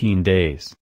 15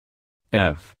 days.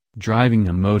 F. Driving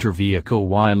a motor vehicle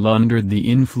while under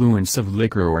the influence of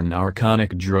liquor or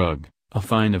narcotic drug, a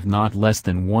fine of not less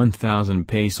than 1,000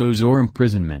 pesos or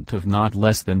imprisonment of not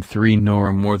less than 3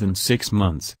 nor more than 6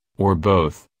 months, or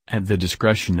both, at the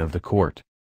discretion of the court.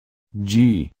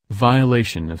 G.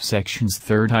 Violation of sections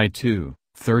 32,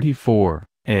 34,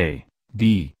 A,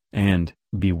 B, and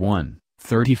B1,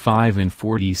 35 and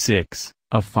 46,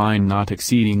 a fine not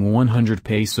exceeding 100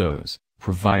 pesos,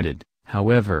 provided,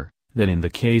 however, that in the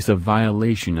case of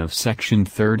violation of section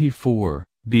 34,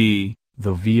 B,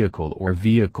 the vehicle or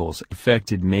vehicles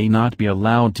affected may not be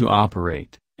allowed to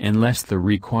operate, unless the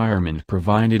requirement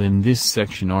provided in this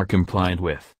section are complied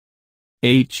with.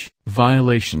 H.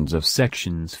 Violations of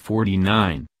sections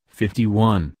 49,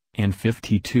 51, and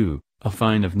 52, a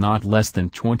fine of not less than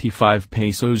 25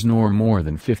 pesos nor more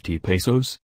than 50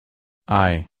 pesos.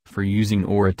 I. For using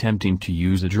or attempting to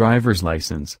use a driver's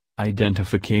license,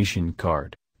 identification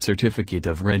card, certificate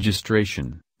of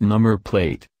registration, number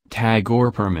plate, tag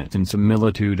or permit in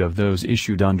similitude of those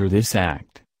issued under this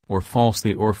act, or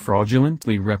falsely or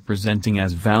fraudulently representing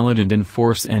as valid and in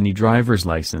force any driver's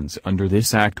license under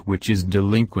this act which is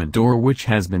delinquent or which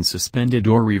has been suspended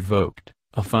or revoked,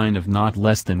 a fine of not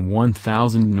less than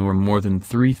 1,000 nor more than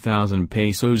 3,000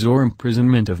 pesos or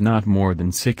imprisonment of not more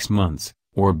than 6 months,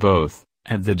 or both,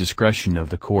 at the discretion of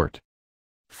the court.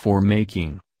 For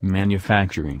making,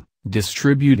 manufacturing,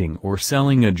 distributing or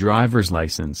selling a driver's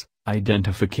license,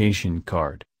 identification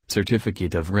card,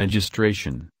 certificate of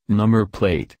registration, number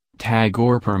plate, tag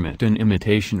or permit in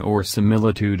imitation or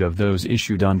similitude of those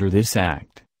issued under this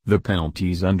act, the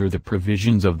penalties under the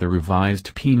provisions of the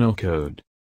revised penal code.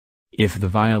 If the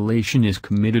violation is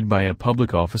committed by a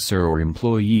public officer or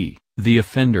employee, the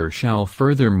offender shall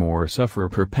furthermore suffer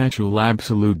perpetual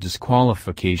absolute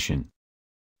disqualification.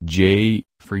 J.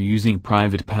 For using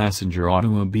private passenger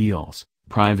automobiles,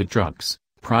 private trucks,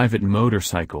 private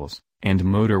motorcycles, and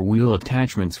motor wheel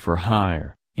attachments for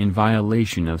hire, in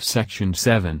violation of Section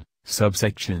 7,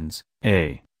 subsections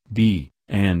A, B,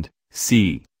 and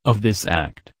C, of this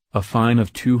Act, a fine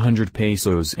of 200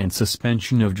 pesos and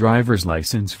suspension of driver's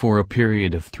license for a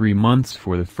period of 3 months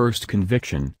for the first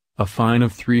conviction, a fine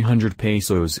of 300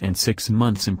 pesos and 6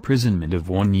 months imprisonment of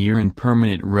 1 year and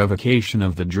permanent revocation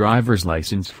of the driver's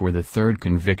license for the third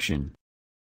conviction.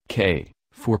 K.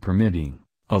 For permitting,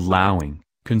 allowing,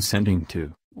 consenting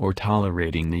to, or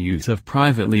tolerating the use of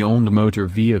privately owned motor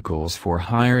vehicles for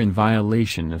hire in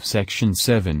violation of Section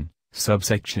 7,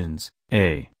 subsections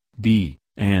A, B,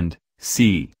 and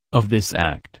C, of this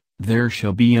Act, there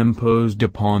shall be imposed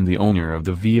upon the owner of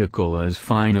the vehicle a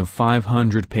fine of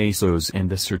 500 pesos and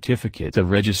the certificate of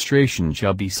registration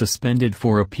shall be suspended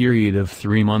for a period of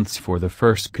 3 months for the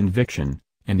first conviction,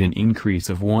 and an increase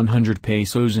of 100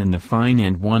 pesos in the fine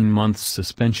and 1 month's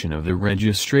suspension of the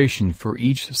registration for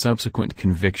each subsequent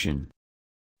conviction.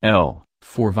 L.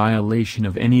 For violation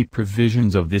of any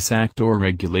provisions of this Act or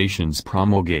regulations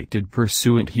promulgated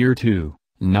pursuant hereto,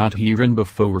 not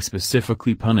hereinbefore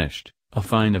specifically punished, a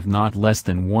fine of not less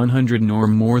than 100 nor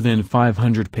more than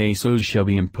 500 pesos shall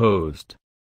be imposed.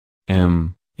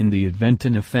 M. In the event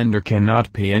an offender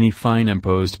cannot pay any fine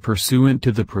imposed pursuant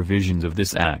to the provisions of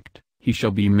this Act, he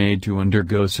shall be made to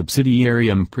undergo subsidiary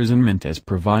imprisonment as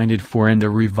provided for in the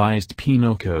revised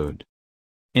penal code.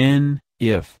 N.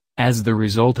 If, as the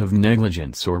result of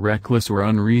negligence or reckless or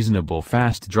unreasonable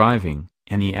fast driving,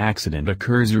 any accident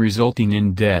occurs resulting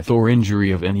in death or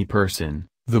injury of any person,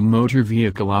 the motor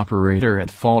vehicle operator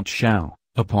at fault shall,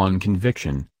 upon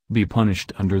conviction, be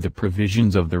punished under the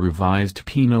provisions of the revised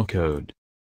penal code.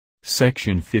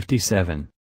 Section 57.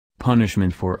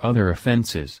 Punishment for other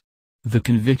offenses. The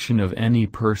conviction of any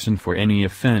person for any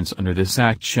offense under this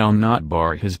Act shall not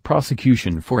bar his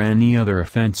prosecution for any other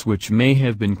offense which may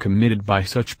have been committed by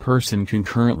such person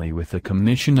concurrently with the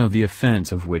commission of the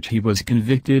offense of which he was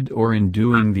convicted or in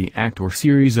doing the act or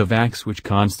series of acts which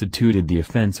constituted the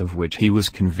offense of which he was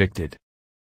convicted.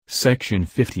 Section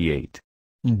 58.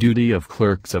 Duty of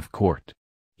Clerks of Court.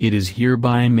 It is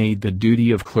hereby made the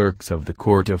duty of clerks of the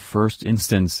Court of First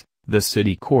Instance, the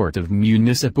City Court of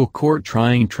Municipal Court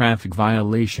trying traffic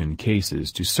violation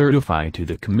cases to certify to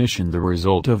the Commission the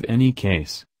result of any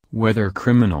case, whether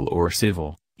criminal or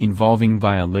civil, involving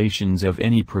violations of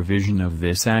any provision of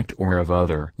this Act or of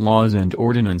other laws and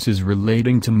ordinances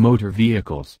relating to motor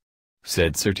vehicles.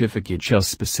 Said certificate shall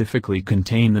specifically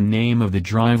contain the name of the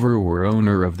driver or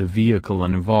owner of the vehicle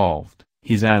involved,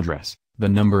 his address, the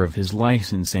number of his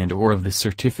license and/or of the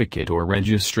certificate or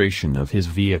registration of his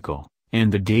vehicle,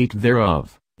 and the date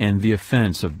thereof, and the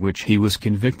offense of which he was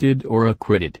convicted or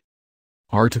acquitted.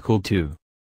 Article 2.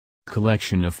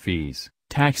 Collection of fees,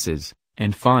 taxes,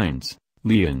 and fines,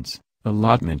 liens,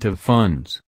 allotment of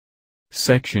funds.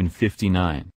 Section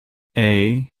 59.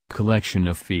 A. Collection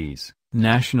of fees,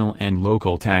 national and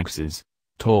local taxes,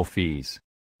 toll fees.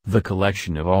 The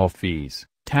collection of all fees,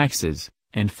 taxes,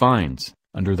 and fines,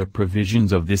 under the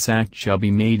provisions of this Act shall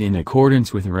be made in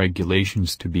accordance with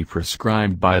regulations to be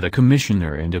prescribed by the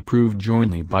Commissioner and approved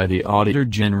jointly by the Auditor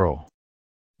General.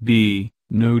 b.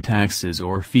 No taxes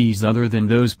or fees other than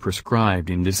those prescribed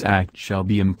in this Act shall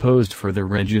be imposed for the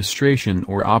registration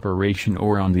or operation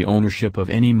or on the ownership of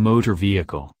any motor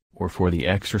vehicle, or for the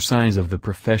exercise of the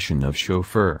profession of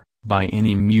chauffeur, by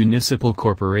any municipal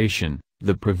corporation,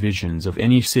 the provisions of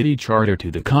any city charter to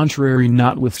the contrary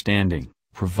notwithstanding,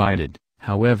 provided,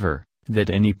 however, that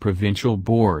any provincial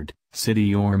board,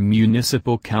 city or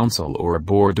municipal council or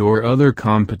board or other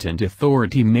competent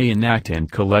authority may enact and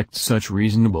collect such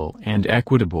reasonable and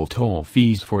equitable toll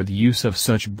fees for the use of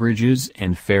such bridges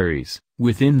and ferries,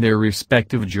 within their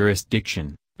respective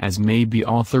jurisdiction, as may be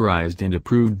authorized and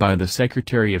approved by the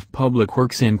Secretary of Public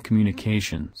Works and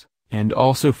Communications, and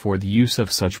also for the use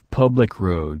of such public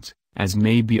roads, as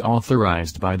may be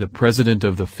authorized by the President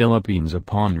of the Philippines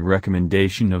upon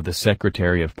recommendation of the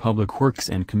Secretary of Public Works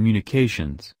and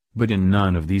Communications. But in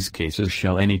none of these cases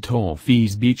shall any toll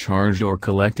fees be charged or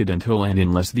collected until and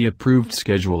unless the approved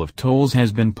schedule of tolls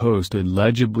has been posted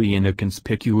legibly in a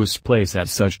conspicuous place at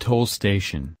such toll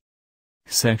station.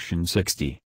 Section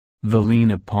 60. The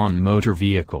lien upon motor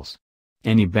vehicles.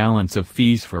 Any balance of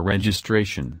fees for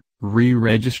registration,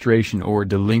 re-registration or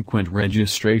delinquent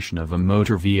registration of a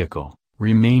motor vehicle,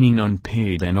 remaining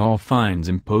unpaid and all fines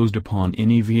imposed upon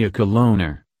any vehicle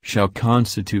owner, shall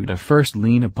constitute a first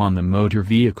lien upon the motor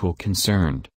vehicle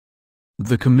concerned.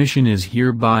 The Commission is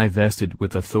hereby vested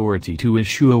with authority to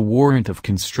issue a warrant of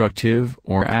constructive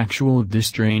or actual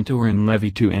distraint or in levy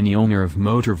to any owner of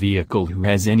motor vehicle who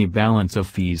has any balance of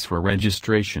fees for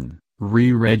registration,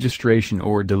 re-registration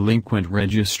or delinquent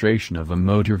registration of a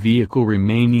motor vehicle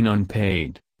remaining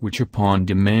unpaid, which upon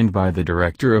demand by the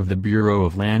Director of the Bureau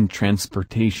of Land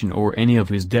Transportation or any of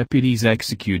his deputies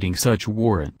executing such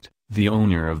warrant, the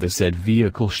owner of the said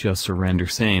vehicle shall surrender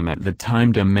same at the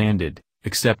time demanded,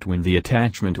 except when the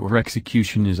attachment or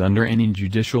execution is under any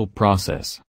judicial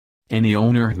process. Any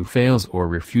owner who fails or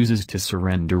refuses to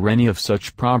surrender any of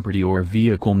such property or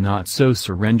vehicle not so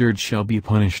surrendered shall be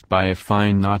punished by a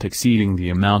fine not exceeding the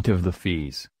amount of the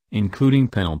fees, including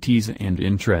penalties and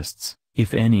interests,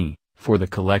 if any, for the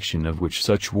collection of which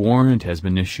such warrant has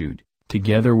been issued,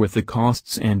 together with the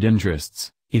costs and interests,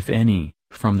 if any,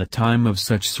 from the time of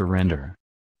such surrender.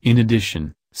 In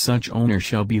addition, such owner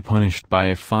shall be punished by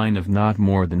a fine of not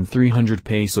more than 300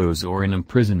 pesos or an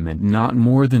imprisonment not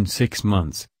more than 6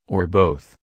 months, or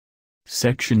both.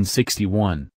 Section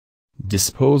 61.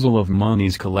 Disposal of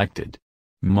monies collected.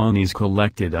 Monies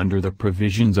collected under the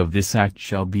provisions of this Act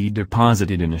shall be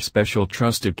deposited in a special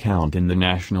trust account in the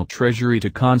National Treasury to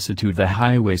constitute the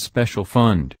Highway Special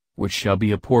Fund, which shall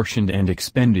be apportioned and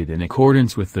expended in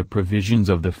accordance with the provisions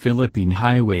of the Philippine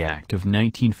Highway Act of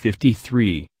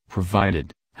 1953,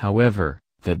 provided, however,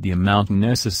 that the amount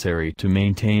necessary to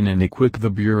maintain and equip the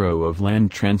Bureau of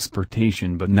Land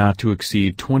Transportation but not to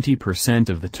exceed 20%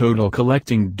 of the total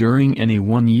collecting during any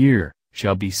 1 year,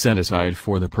 shall be set aside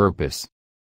for the purpose.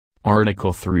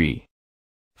 Article 3.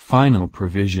 Final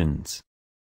Provisions.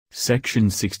 Section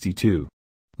 62.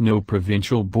 No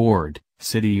provincial board,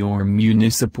 city or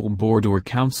municipal board or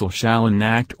council shall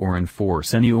enact or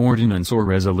enforce any ordinance or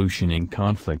resolution in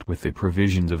conflict with the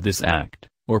provisions of this Act,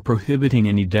 or prohibiting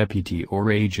any deputy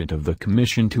or agent of the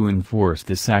Commission to enforce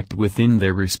this Act within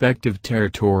their respective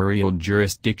territorial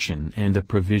jurisdiction and the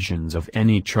provisions of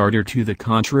any charter to the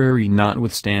contrary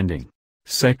notwithstanding.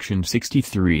 Section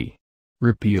 63.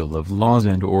 Repeal of laws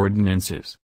and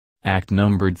ordinances. Act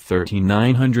numbered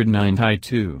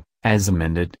 3909-2, as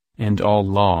amended, and all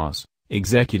laws,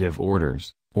 executive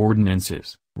orders,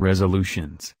 ordinances,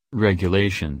 resolutions,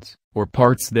 regulations, or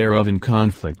parts thereof in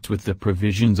conflict with the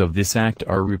provisions of this Act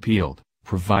are repealed,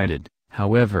 provided,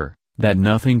 however, that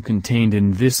nothing contained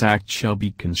in this Act shall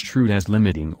be construed as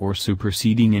limiting or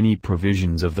superseding any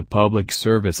provisions of the Public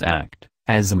Service Act,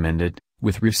 as amended,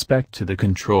 with respect to the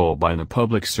control by the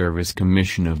Public Service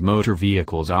Commission of motor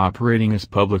vehicles operating as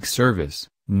public service,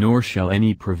 nor shall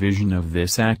any provision of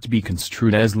this Act be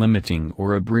construed as limiting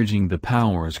or abridging the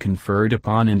powers conferred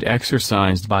upon and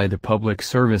exercised by the Public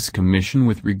Service Commission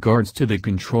with regards to the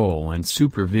control and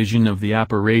supervision of the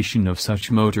operation of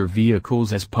such motor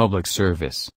vehicles as public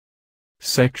service.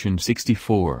 Section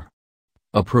 64.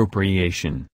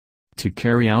 Appropriation. To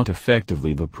carry out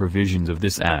effectively the provisions of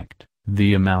this Act,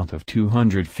 the amount of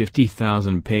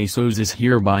 250,000 pesos is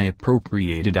hereby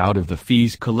appropriated out of the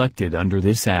fees collected under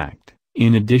this Act,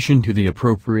 in addition to the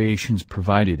appropriations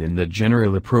provided in the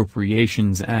General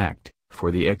Appropriations Act,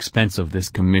 for the expense of this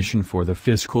commission for the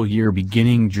fiscal year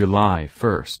beginning July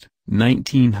 1,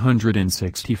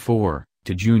 1964,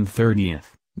 to June 30,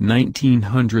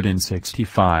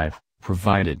 1965,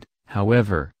 provided,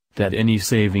 however, that any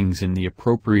savings in the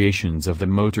appropriations of the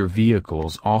Motor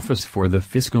Vehicles Office for the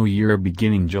fiscal year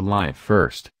beginning July 1,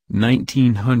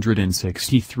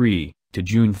 1963, to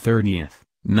June 30,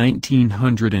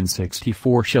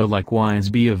 1964 shall likewise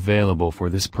be available for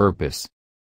this purpose.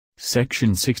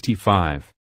 Section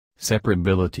 65.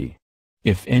 Separability.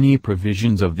 If any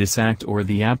provisions of this Act or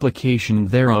the application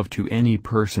thereof to any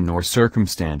person or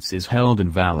circumstance is held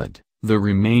invalid, the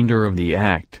remainder of the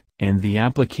Act, and the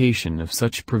application of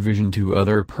such provision to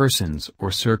other persons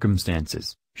or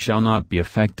circumstances, shall not be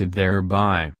affected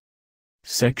thereby.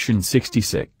 Section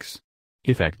 66.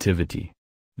 Effectivity.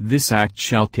 This Act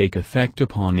shall take effect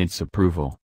upon its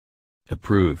approval.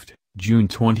 Approved, June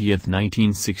 20,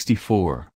 1964.